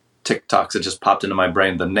TikToks that just popped into my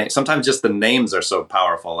brain, sometimes just the names are so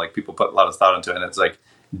powerful. Like people put a lot of thought into it, and it's like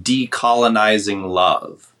decolonizing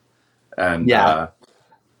love. And,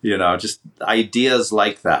 you know, just ideas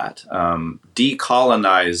like that,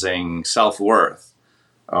 decolonizing self-worth,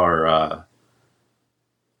 or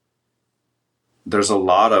there's a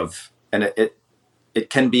lot of, and it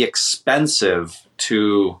can be expensive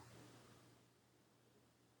to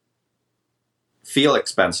feel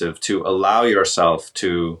expensive to allow yourself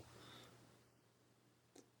to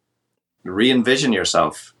re-envision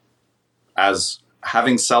yourself as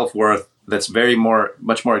having self-worth that's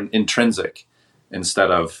much more intrinsic,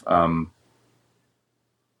 instead of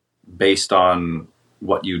based on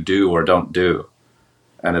what you do or don't do.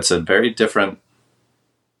 And it's a different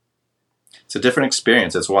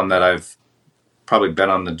experience. It's one that I've probably been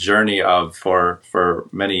on the journey of for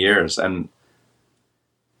many years. And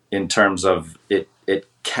in terms of it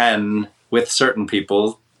can, with certain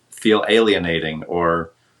people, feel alienating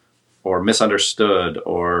or misunderstood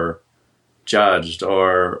or judged,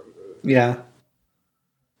 or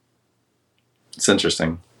it's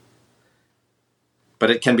interesting. But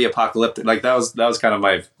it can be apocalyptic. Like that was kind of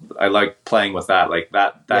I like playing with that. Like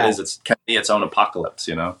that can be its own apocalypse,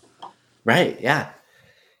 you know? Right. Yeah.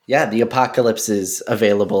 Yeah. The apocalypse is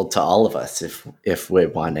available to all of us if we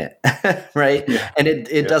want it. Right. Yeah. And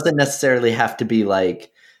it doesn't necessarily have to be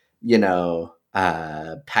like, you know,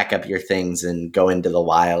 pack up your things and go into the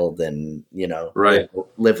wild and, you know,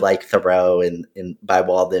 live like Thoreau by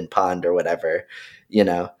Walden Pond or whatever. You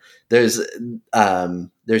know, there's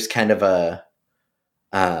kind of a,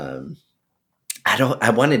 I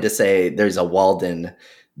wanted to say there's a Walden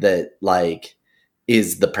that like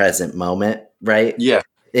is the present moment, right? Yeah.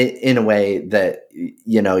 In a way that,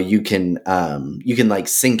 you know, you can like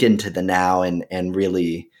sink into the now and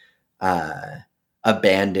really,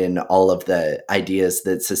 abandon all of the ideas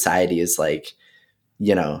that society is like,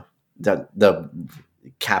 you know, the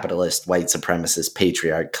capitalist, white supremacist,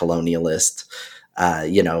 patriarch, colonialist,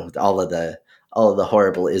 you know, all of the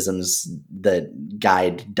horrible isms that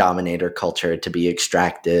guide dominator culture to be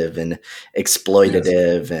extractive and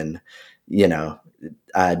exploitative and, you know,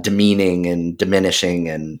 demeaning and diminishing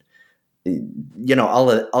and, you know,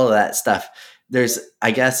 all of that stuff. There's,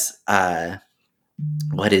 I guess,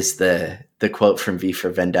 what is the quote from V for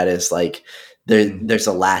Vendetta is like, there's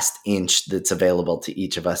a last inch that's available to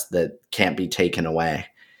each of us that can't be taken away.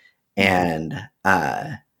 And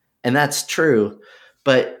that's true.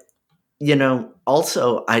 But, you know,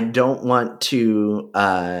 also I don't want to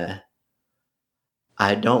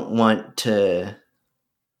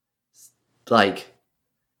like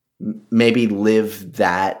maybe live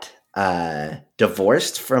that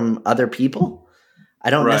divorced from other people. I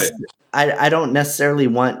don't necessarily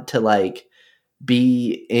want to like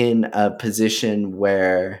be in a position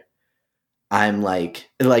where I'm like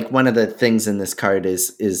one of the things in this card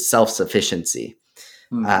is self-sufficiency,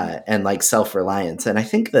 and like self-reliance. And I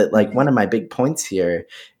think that like one of my big points here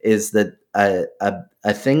is that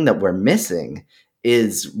a thing that we're missing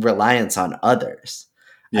is reliance on others.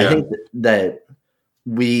 Yeah. I think that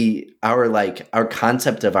our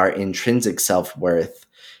concept of our intrinsic self-worth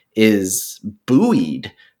is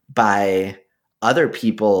buoyed by other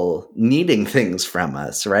people needing things from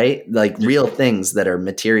us, right? Like real things that are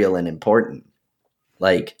material and important.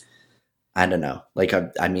 Like, I don't know, like,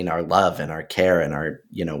 I mean, our love and our care and our,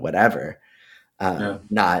 you know, whatever,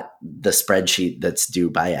 not the spreadsheet that's due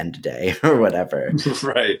by end of day or whatever.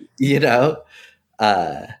 Right. You know?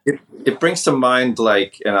 It brings to mind,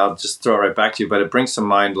 like, and I'll just throw it right back to you, but it brings to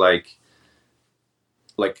mind like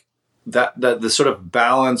that the sort of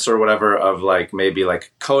balance or whatever of like maybe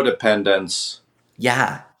like codependence,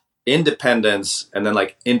 independence, and then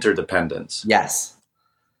like interdependence. Yes.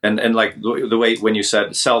 And like the way when you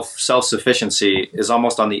said self-sufficiency is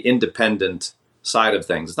almost on the independent side of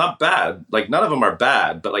things. It's not bad. Like none of them are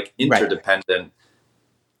bad, but like interdependent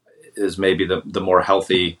is maybe the more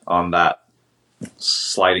healthy on that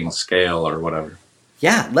sliding scale or whatever.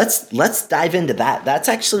 Yeah, let's dive into that. That's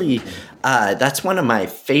actually that's one of my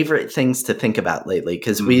favorite things to think about lately,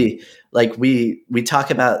 because we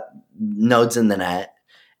talk about nodes in the net,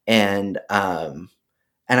 and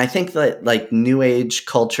I think that like new age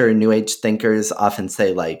culture, new age thinkers often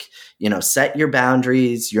say like, set your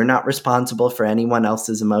boundaries. You're not responsible for anyone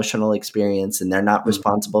else's emotional experience, and they're not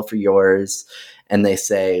responsible for yours. And they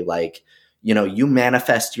say like, you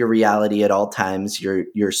manifest your reality at all times.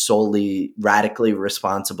 You're solely radically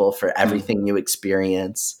responsible for everything you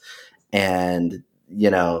experience. And,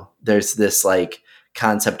 there's this like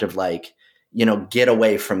concept of like, get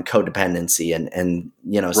away from codependency and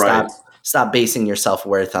Right. stop basing your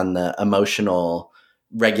self-worth on the emotional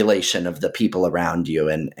regulation of the people around you.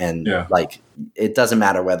 And Yeah. like, it doesn't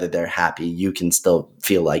matter whether they're happy, you can still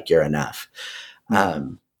feel like you're enough.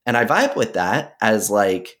 And I vibe with that as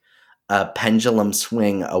like a pendulum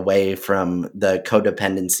swing away from the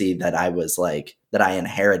codependency that I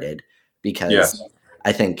inherited, because Yes.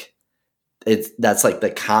 I think that's like the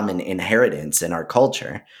common inheritance in our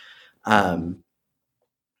culture.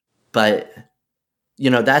 But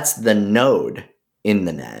that's the node in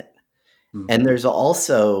the net. And there's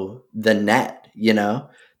also the net,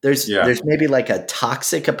 there's maybe like a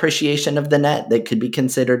toxic appreciation of the net that could be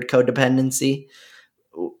considered codependency,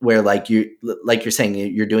 where like you're saying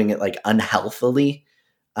you're doing it like unhealthily,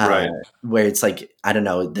 Right. where it's like, I don't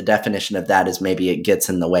know, the definition of that is maybe it gets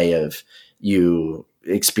in the way of you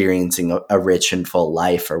experiencing a rich and full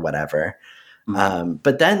life or whatever.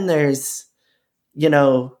 But then there's,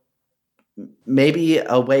 maybe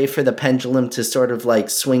a way for the pendulum to sort of like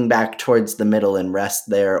swing back towards the middle and rest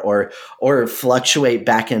there, or fluctuate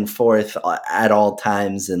back and forth at all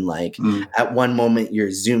times. And like at one moment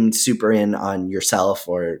you're zoomed super in on yourself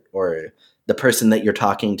or the person that you're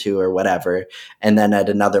talking to or whatever. And then at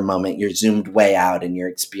another moment you're zoomed way out and you're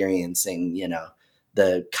experiencing,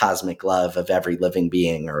 the cosmic love of every living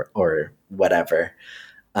being or whatever.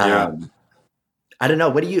 I don't know.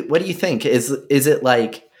 What do you think? Is it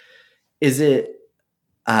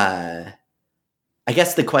I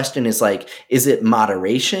guess the question is like, is it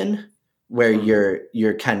moderation where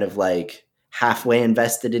you're kind of like halfway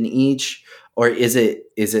invested in each, or is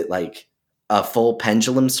it like a full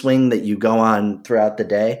pendulum swing that you go on throughout the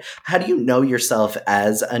day? How do you know yourself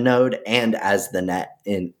as a node and as the net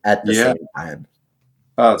at the same time?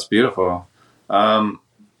 Oh, that's beautiful. I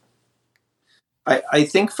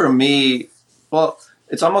think for me, well,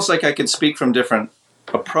 it's almost like I could speak from different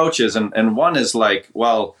approaches. And one is like,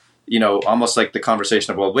 well, almost like the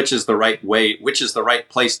conversation of, well, which is the right way, which is the right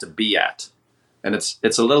place to be at? And it's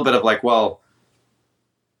a little bit of like, well,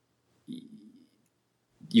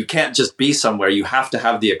 you can't just be somewhere. You have to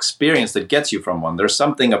have the experience that gets you from one. There's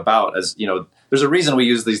something about, as there's a reason we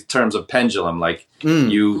use these terms of pendulum. Like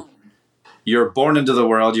you're born into the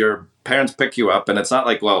world, your parents pick you up, and it's not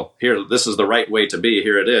like, well, here, this is the right way to be.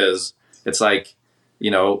 Here it is. It's like,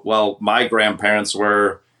 well, my grandparents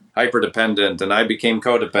were hyper-dependent and I became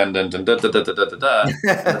codependent and da-da-da-da-da-da.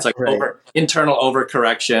 And it's like Right. internal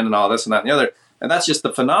overcorrection and all this and that and the other. And that's just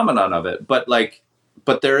the phenomenon of it. But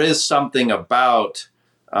there is something about,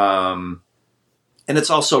 and it's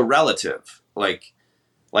also relative. Like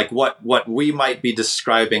what we might be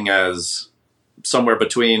describing as somewhere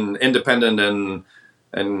between independent and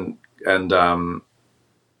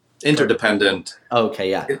interdependent.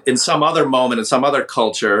 Okay, yeah. In some other moment, in some other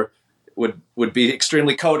culture, would be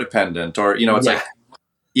extremely codependent, or it's like,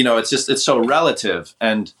 it's so relative.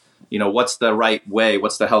 And what's the right way?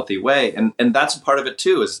 What's the healthy way? And that's part of it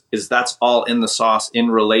too. Is that's all in the sauce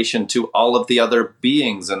in relation to all of the other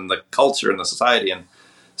beings and the culture and the society. And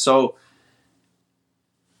so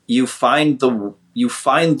you find the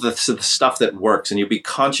stuff that works, and you be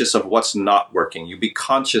conscious of what's not working. You be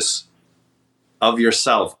conscious of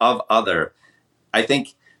yourself, of other. I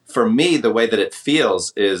think for me, the way that it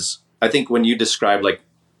feels is, I think when you describe, like,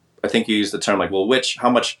 I think you use the term like, well,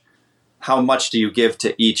 how much do you give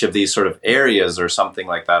to each of these sort of areas or something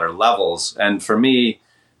like that, or levels? And for me,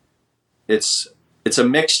 it's a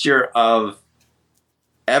mixture of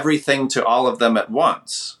everything to all of them at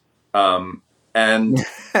once. And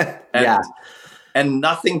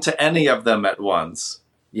nothing to any of them at once.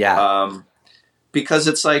 Yeah. Because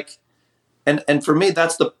it's like, and for me,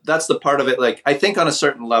 that's the part of it. Like, I think on a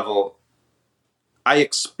certain level, I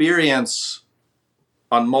experience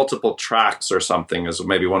on multiple tracks or something, is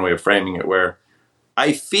maybe one way of framing it, where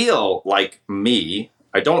I feel like me.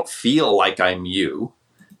 I don't feel like I'm you.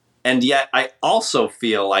 And yet I also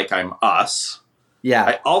feel like I'm us. Yeah.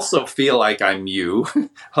 I also feel like I'm you.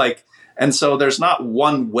 And so there's not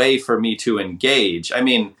one way for me to engage. I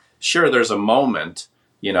mean, sure, there's a moment,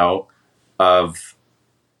 of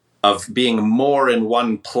being more in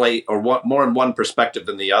one plate or more in one perspective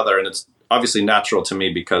than the other. And it's obviously natural to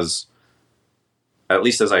me because, at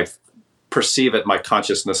least as I perceive it, my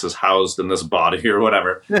consciousness is housed in this body or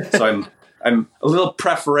whatever. So I'm a little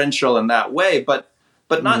preferential in that way, but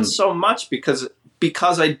not so much because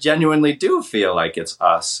I genuinely do feel like it's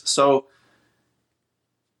us. So,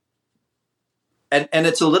 and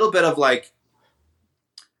it's a little bit of like,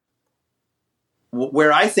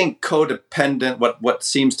 where I think codependent, what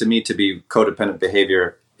seems to me to be codependent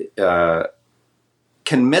behavior,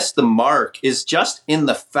 can miss the mark is just in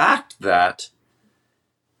the fact that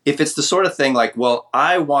if it's the sort of thing like, well,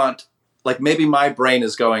 I want, like maybe my brain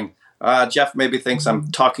is going, Jeff maybe thinks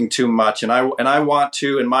I'm talking too much, and I want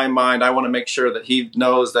to, in my mind, I want to make sure that he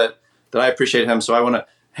knows that I appreciate him, so I want to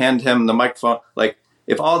hand him the microphone. Like,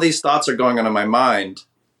 if all these thoughts are going on in my mind,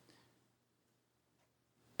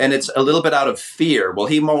 and it's a little bit out of fear, well,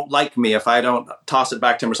 he won't like me if I don't toss it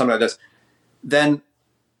back to him or something like this, then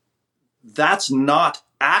that's not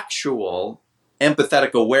actual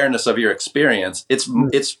empathetic awareness of your experience. It's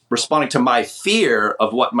responding to my fear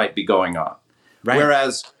of what might be going on. Right.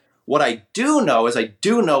 Whereas what I do know is I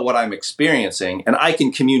do know what I'm experiencing, and I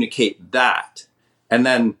can communicate that. And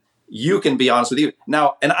then you can be honest with you.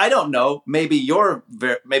 Now, and I don't know, maybe you're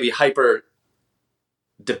maybe hyper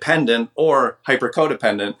dependent or hyper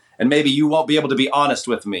codependent, and maybe you won't be able to be honest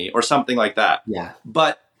with me or something like that. Yeah.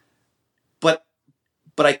 But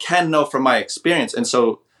I can know from my experience. And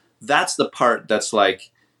so that's the part that's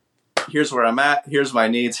like, here's where I'm at, here's my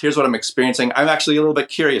needs, here's what I'm experiencing. I'm actually a little bit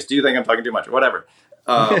curious. Do you think I'm talking too much or whatever?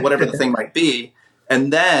 Whatever the thing might be.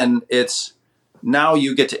 And then it's, now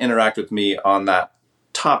you get to interact with me on that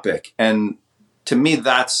topic. And to me,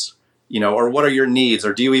 that's, or what are your needs,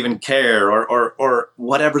 or do you even care, or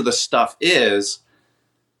whatever the stuff is.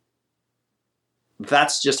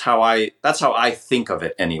 That's just how I think of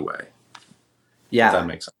it anyway. Yeah. If that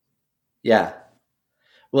makes sense. Yeah.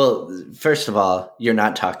 Well, first of all, you're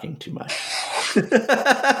not talking too much.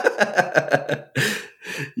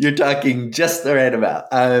 You're talking just the right amount.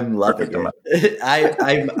 I'm loving it.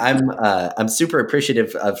 I'm super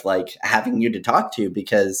appreciative of like having you to talk to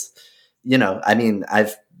because, I mean,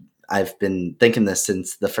 I've been thinking this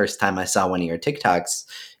since the first time I saw one of your TikToks.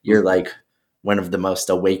 You're like one of the most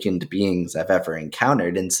awakened beings I've ever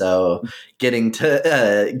encountered. And so getting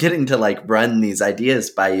to like run these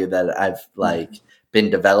ideas by you that I've like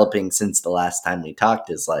been developing since the last time we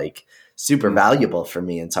talked is like super valuable for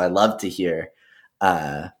me. And so I love to hear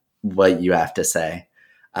what you have to say,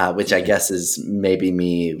 which I guess is maybe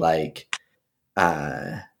me like,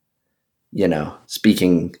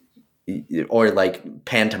 speaking or like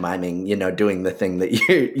pantomiming, doing the thing that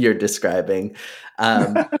you're describing.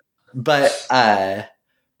 But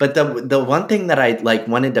the one thing that I like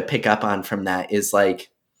wanted to pick up on from that is like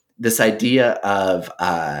this idea of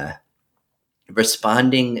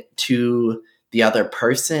responding to the other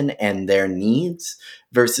person and their needs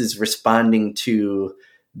versus responding to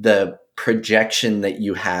the projection that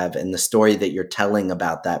you have and the story that you're telling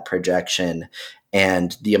about that projection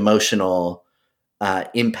and the emotional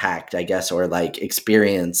impact, I guess, or like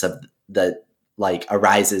experience of that like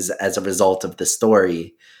arises as a result of the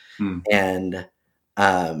story. And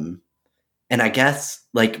I guess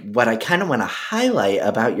like what I kind of want to highlight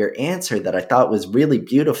about your answer that I thought was really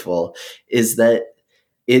beautiful is that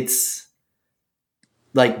it's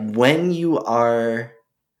like when you are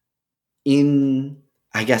in,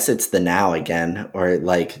 I guess it's the now again, or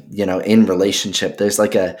like, in relationship, there's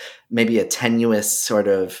like maybe a tenuous sort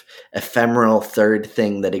of ephemeral third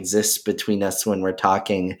thing that exists between us when we're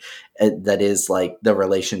talking that is like the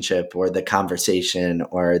relationship or the conversation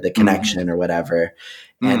or the connection or whatever.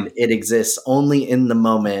 And it exists only in the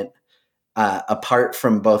moment, apart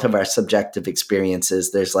from both of our subjective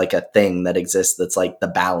experiences. There's like a thing that exists that's like the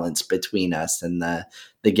balance between us and the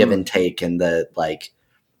give and take and the like,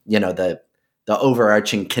 the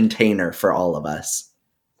overarching container for all of us.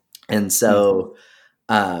 And so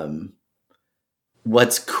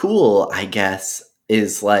what's cool, I guess,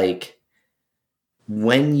 is like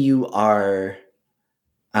when you are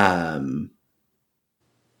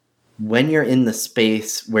when you're in the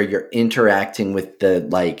space where you're interacting with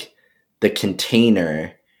the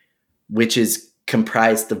container, which is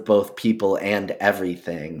comprised of both people and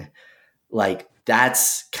everything, like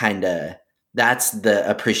that's the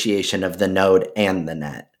appreciation of the node and the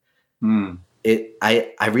net.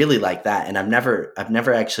 I really like that. And I've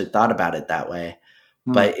never actually thought about it that way,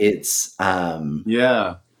 but it's,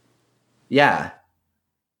 yeah.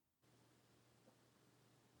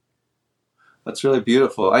 That's really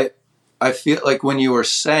beautiful. I feel like when you were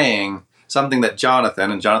saying something that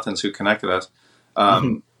Jonathan's who connected us,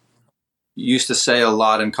 used to say a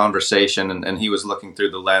lot in conversation, and he was looking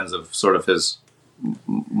through the lens of sort of his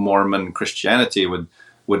Mormon Christianity,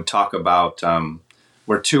 would talk about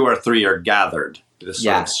where two or three are gathered, this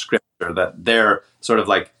sort of scripture, that they're sort of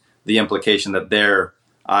like the implication that they're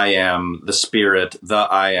I am, the spirit, the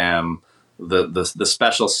I am, the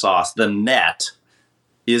special sauce, the net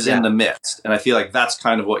is in the midst. And I feel like that's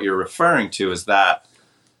kind of what you're referring to, is that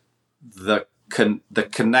the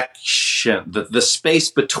connection, the space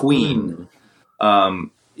between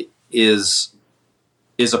is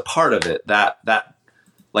a part of it. That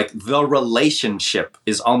like the relationship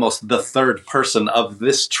is almost the third person of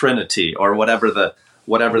this Trinity, or whatever the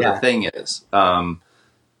thing is. And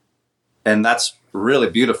that's really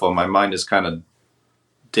beautiful. My mind is kind of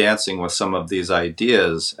dancing with some of these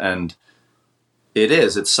ideas, and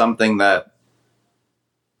it's something that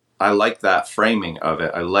I like, that framing of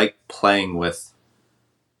it. I like playing with,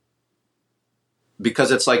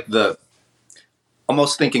 because it's like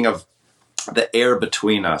almost thinking of the air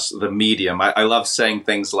between us, the medium. I love saying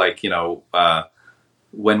things like,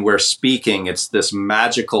 when we're speaking, it's this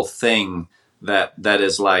magical thing that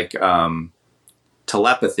is like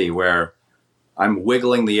telepathy, where I'm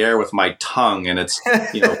wiggling the air with my tongue, and it's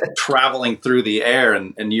traveling through the air,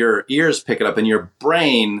 and your ears pick it up, and your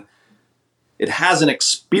brain, it has an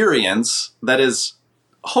experience that is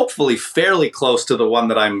hopefully fairly close to the one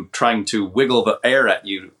that I'm trying to wiggle the air at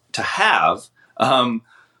you to have, in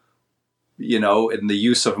the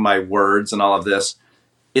use of my words and all of this.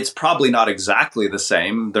 It's probably not exactly the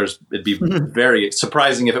same. It'd be very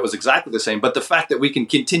surprising if it was exactly the same. But the fact that we can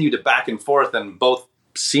continue to back and forth and both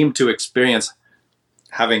seem to experience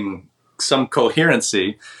having some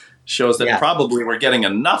coherency shows that probably we're getting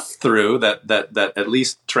enough through that at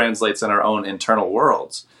least translates in our own internal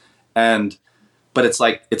worlds. But it's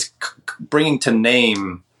like, it's bringing to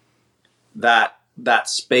name that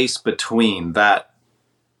space between that,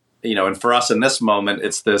 and for us in this moment,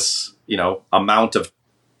 it's this, amount of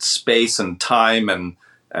space and time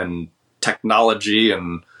and technology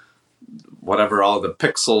and whatever, all the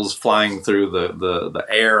pixels flying through the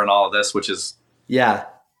air and all of this, which is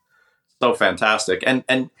so fantastic. And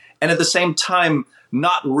at the same time,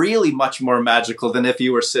 not really much more magical than if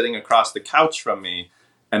you were sitting across the couch from me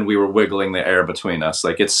and we were wiggling the air between us.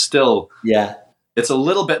 Like, it's still, it's a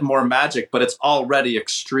little bit more magic, but it's already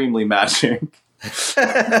extremely magic. What is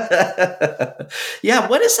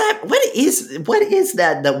that? What is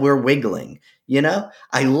that we're wiggling?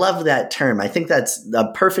 I love that term. I think that's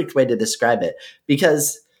a perfect way to describe it,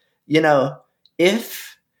 because,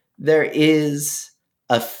 if there is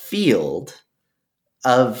a field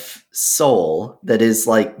of soul that is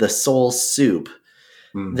like the soul soup,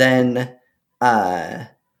 then,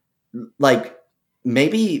 like,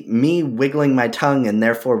 maybe me wiggling my tongue and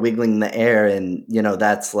therefore wiggling the air, and,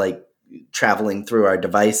 that's like traveling through our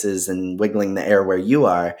devices and wiggling the air where you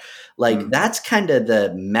are, like, that's kind of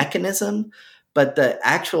the mechanism. But the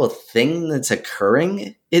actual thing that's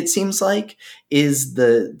occurring, it seems like, is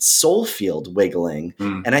the soul field wiggling.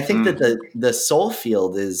 And I think that the soul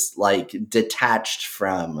field is like detached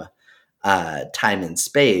from time and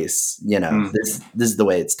space. This is the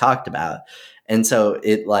way it's talked about. And so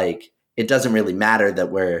it doesn't really matter that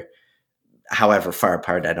we're however far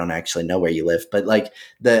apart. I don't actually know where you live, but like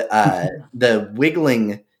the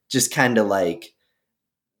wiggling just kind of like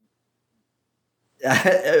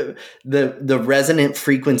the resonant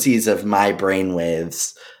frequencies of my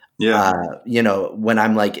brainwaves, when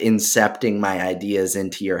I'm like incepting my ideas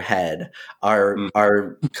into your head,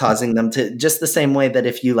 are causing them to, just the same way that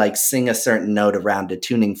if you like sing a certain note around a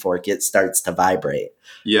tuning fork, it starts to vibrate.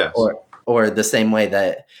 Yes. Or the same way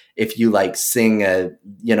that if you like sing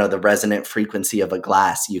the resonant frequency of a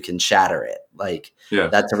glass, you can shatter it. Like,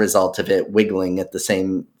 that's a result of it wiggling at the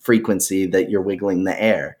same frequency that you're wiggling the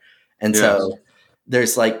air. And so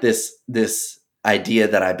there's like this idea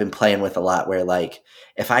that I've been playing with a lot, where like,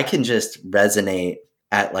 if I can just resonate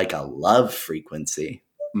at like a love frequency,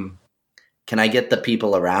 can I get the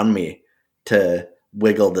people around me to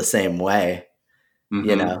wiggle the same way?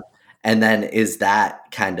 And then is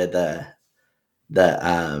that kind of the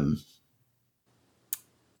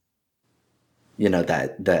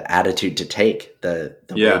attitude to take, the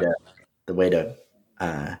way to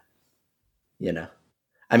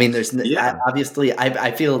I mean, there's obviously,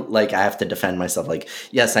 I feel like I have to defend myself. Like,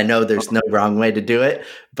 yes, I know there's no wrong way to do it,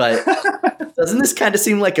 but doesn't this kind of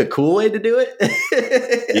seem like a cool way to do it?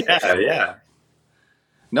 Yeah.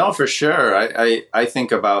 No, for sure. I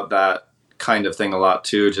think about that kind of thing a lot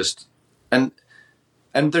too. Just, and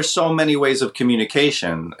there's so many ways of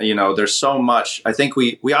communication. There's so much. I think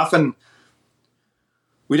we often,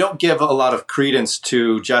 we don't give a lot of credence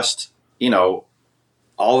to just,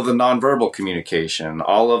 all of the nonverbal communication,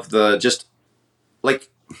 all of the just like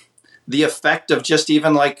the effect of just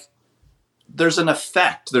even like there's an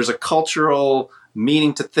effect, there's a cultural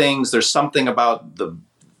meaning to things. There's something about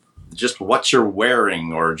just what you're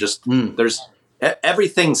wearing, or just there's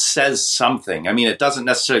everything says something. I mean, it doesn't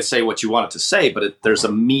necessarily say what you want it to say, but there's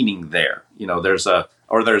a meaning there.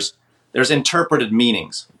 There's interpreted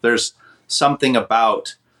meanings. There's something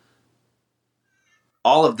about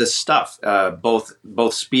all of this stuff,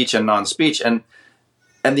 both speech and non-speech, and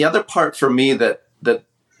the other part for me that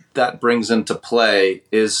brings into play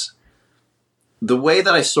is the way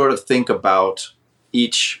that I sort of think about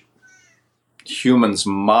each human's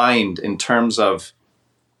mind in terms of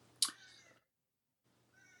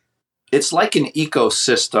it's like an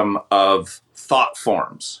ecosystem of thought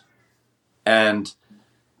forms. And,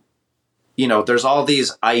 there's all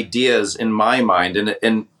these ideas in my mind,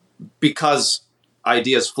 and because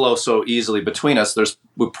ideas flow so easily between us,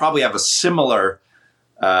 we probably have a similar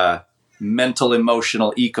mental,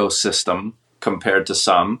 emotional ecosystem compared to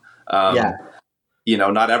some.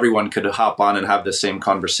 Not everyone could hop on and have the same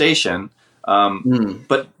conversation.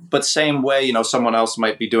 But same way, someone else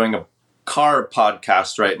might be doing a car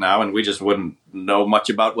podcast right now, and we just wouldn't know much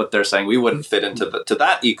about what they're saying. We wouldn't fit into to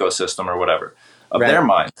that ecosystem or whatever of their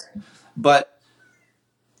mind. But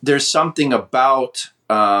there's something about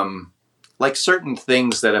like certain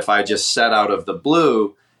things that if I just said out of the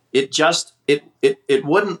blue, it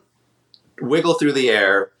wouldn't wiggle through the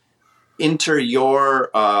air, enter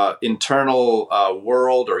your internal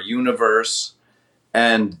world or universe,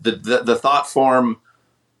 and the thought form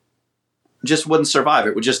just wouldn't survive.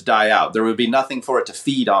 It would just die out. There would be nothing for it to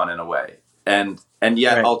feed on in a way. And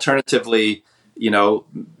yet alternatively,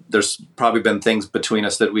 there's probably been things between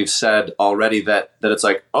us that we've said already that it's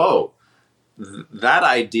like, oh, that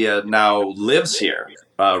idea now lives here,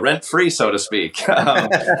 rent free, so to speak,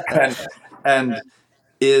 and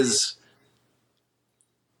is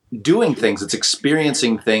doing things. It's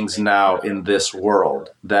experiencing things now in this world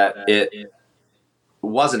that it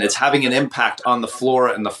wasn't. It's having an impact on the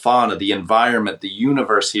flora and the fauna, the environment. The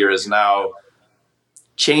universe here is now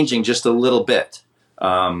changing just a little bit.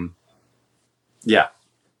 Yeah.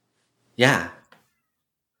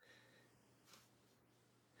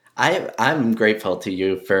 I'm grateful to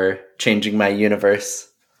you for changing my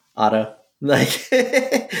universe, Otto. Like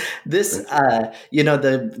this,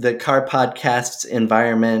 the car podcast's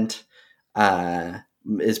environment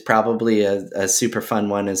is probably a super fun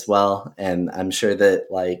one as well. And I'm sure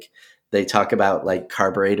that like they talk about like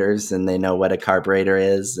carburetors and they know what a carburetor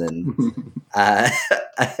is. And I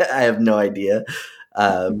have no idea.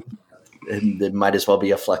 And it might as well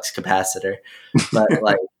be a flux capacitor, but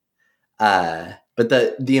like, but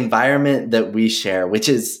the environment that we share, which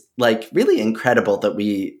is like really incredible that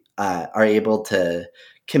we are able to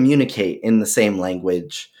communicate in the same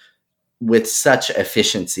language with such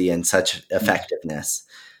efficiency and such effectiveness.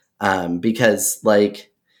 Because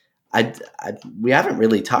like we haven't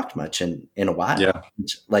really talked much in a while. Yeah.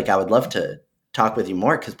 Like I would love to talk with you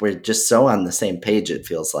more because we're just so on the same page, it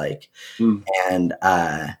feels like.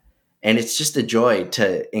 And it's just a joy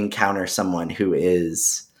to encounter someone who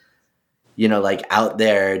is, like out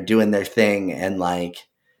there doing their thing, and like,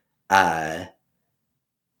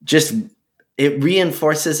 just, it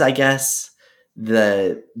reinforces, I guess,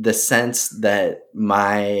 the sense that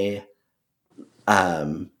my,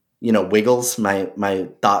 wiggles, my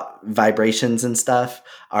thought vibrations and stuff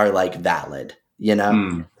are like valid,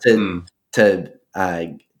 to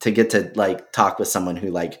get to like talk with someone who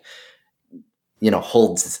like,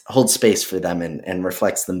 holds space for them and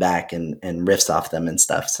reflects them back and riffs off them and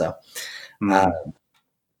stuff. So,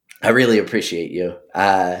 I really appreciate you.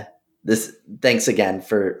 Thanks again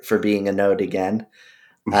for being a node again,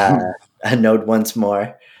 a node once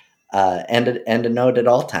more, and a node at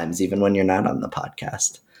all times, even when you're not on the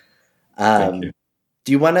podcast. Thank you.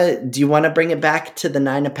 Do you want to bring it back to the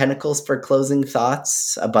Nine of Pentacles for closing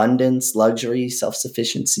thoughts? Abundance, luxury,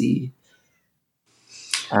 self-sufficiency.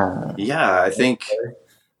 I think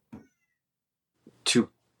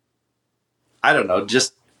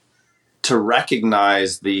just to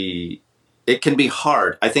recognize it can be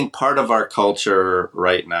hard. I think part of our culture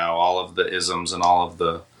right now, all of the isms and all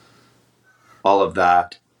of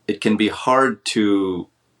that, it can be hard to,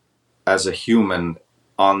 as a human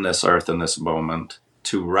on this earth in this moment,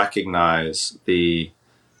 to recognize the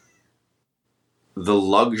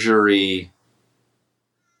luxury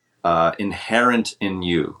inherent in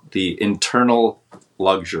you, the internal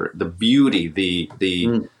luxury, the beauty,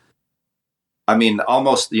 I mean,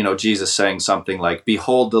 almost, Jesus saying something like,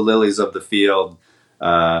 behold the lilies of the field,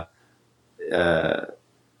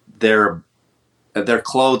 they're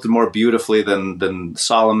clothed more beautifully than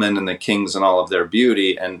Solomon and the kings and all of their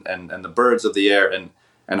beauty, and the birds of the air,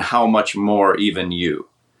 and how much more even you.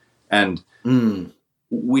 And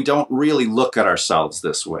we don't really look at ourselves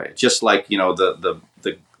this way. Just like, the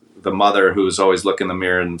mother who's always looking in the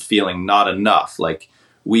mirror and feeling not enough. Like,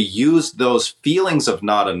 we use those feelings of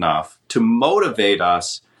not enough to motivate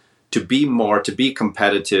us to be more, to be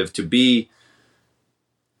competitive, to be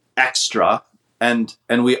extra. And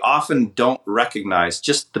we often don't recognize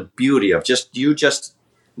just the beauty of just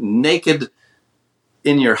naked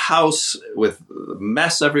in your house with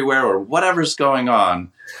mess everywhere or whatever's going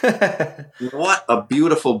on. What a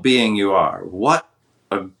beautiful being you are. What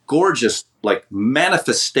a gorgeous, like,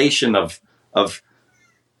 manifestation of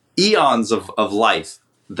eons of life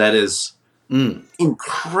that is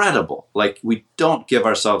incredible. Like, we don't give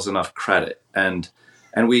ourselves enough credit. And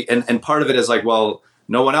part of it is like, well,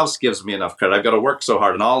 no one else gives me enough credit. I've got to work so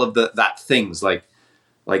hard, and all of that things like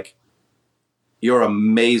you're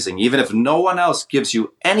amazing. Even if no one else gives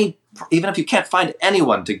you even if you can't find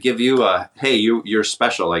anyone to give you hey, you're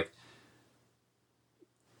special. Like,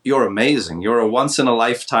 you're amazing. You're a once in a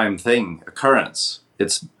lifetime occurrence.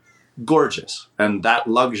 It's gorgeous. And that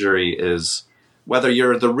luxury is, whether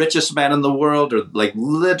you're the richest man in the world or like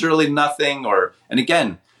literally nothing, and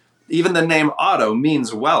again, even the name Otto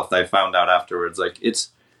means wealth. I found out afterwards. Like,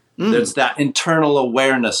 there's that internal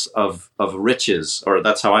awareness of riches, or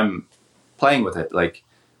that's how I'm playing with it. Like,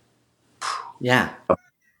 yeah.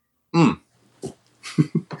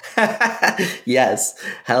 Yes.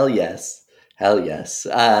 Hell yes. Hell yes.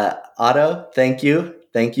 Otto, thank you.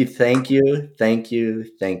 Thank you. Thank you. Thank you.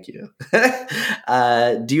 Thank you.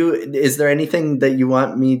 Is there anything that you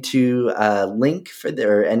want me to link for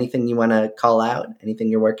or anything you want to call out? Anything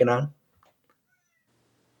you're working on?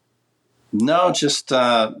 No, just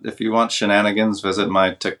if you want shenanigans, visit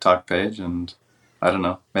my TikTok page, and I don't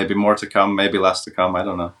know, maybe more to come, maybe less to come. I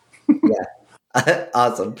don't know. Yeah.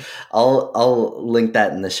 Awesome. I'll link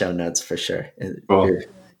that in the show notes for sure. Cool.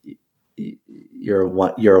 You're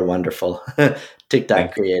a wonderful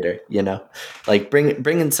TikTok creator, like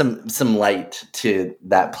bringing some light to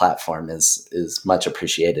that platform is much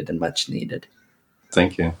appreciated and much needed.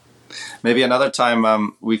 Thank you. Maybe another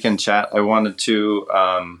time we can chat. I wanted to,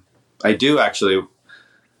 I do actually,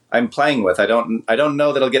 I'm playing with, I don't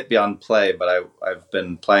know that it'll get beyond play, but I've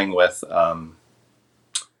been playing with,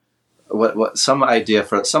 what some idea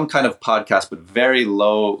for some kind of podcast, but very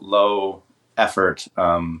low effort,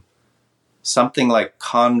 something like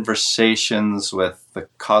conversations with the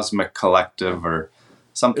cosmic collective or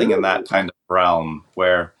something in that kind of realm,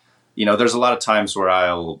 where, there's a lot of times where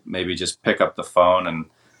I'll maybe just pick up the phone and,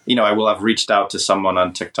 I will have reached out to someone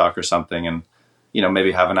on TikTok or something and,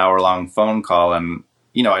 maybe have an hour-long phone call. And,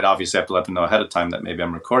 I'd obviously have to let them know ahead of time that maybe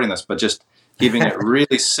I'm recording this, but just keeping it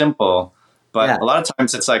really simple. But a lot of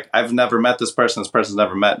times it's like, I've never met this person's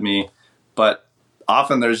never met me. But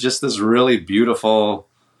often there's just this really beautiful,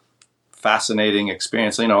 fascinating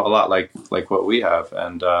experience, a lot like what we have.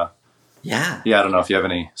 And I don't know if you have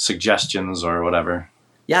any suggestions or whatever.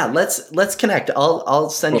 Yeah, let's connect. I'll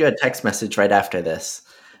send you a text message right after this.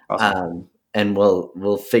 Awesome. And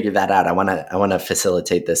we'll figure that out. I want to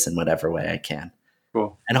facilitate this in whatever way I can.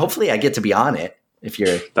 Cool. And hopefully I get to be on it if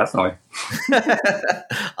you're definitely.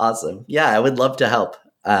 Awesome. Yeah, I would love to help.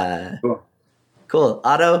 Cool.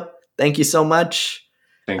 Otto, thank you so much.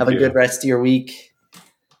 Have a good rest of your week.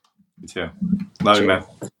 You too. Love you, man.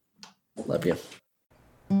 Love you.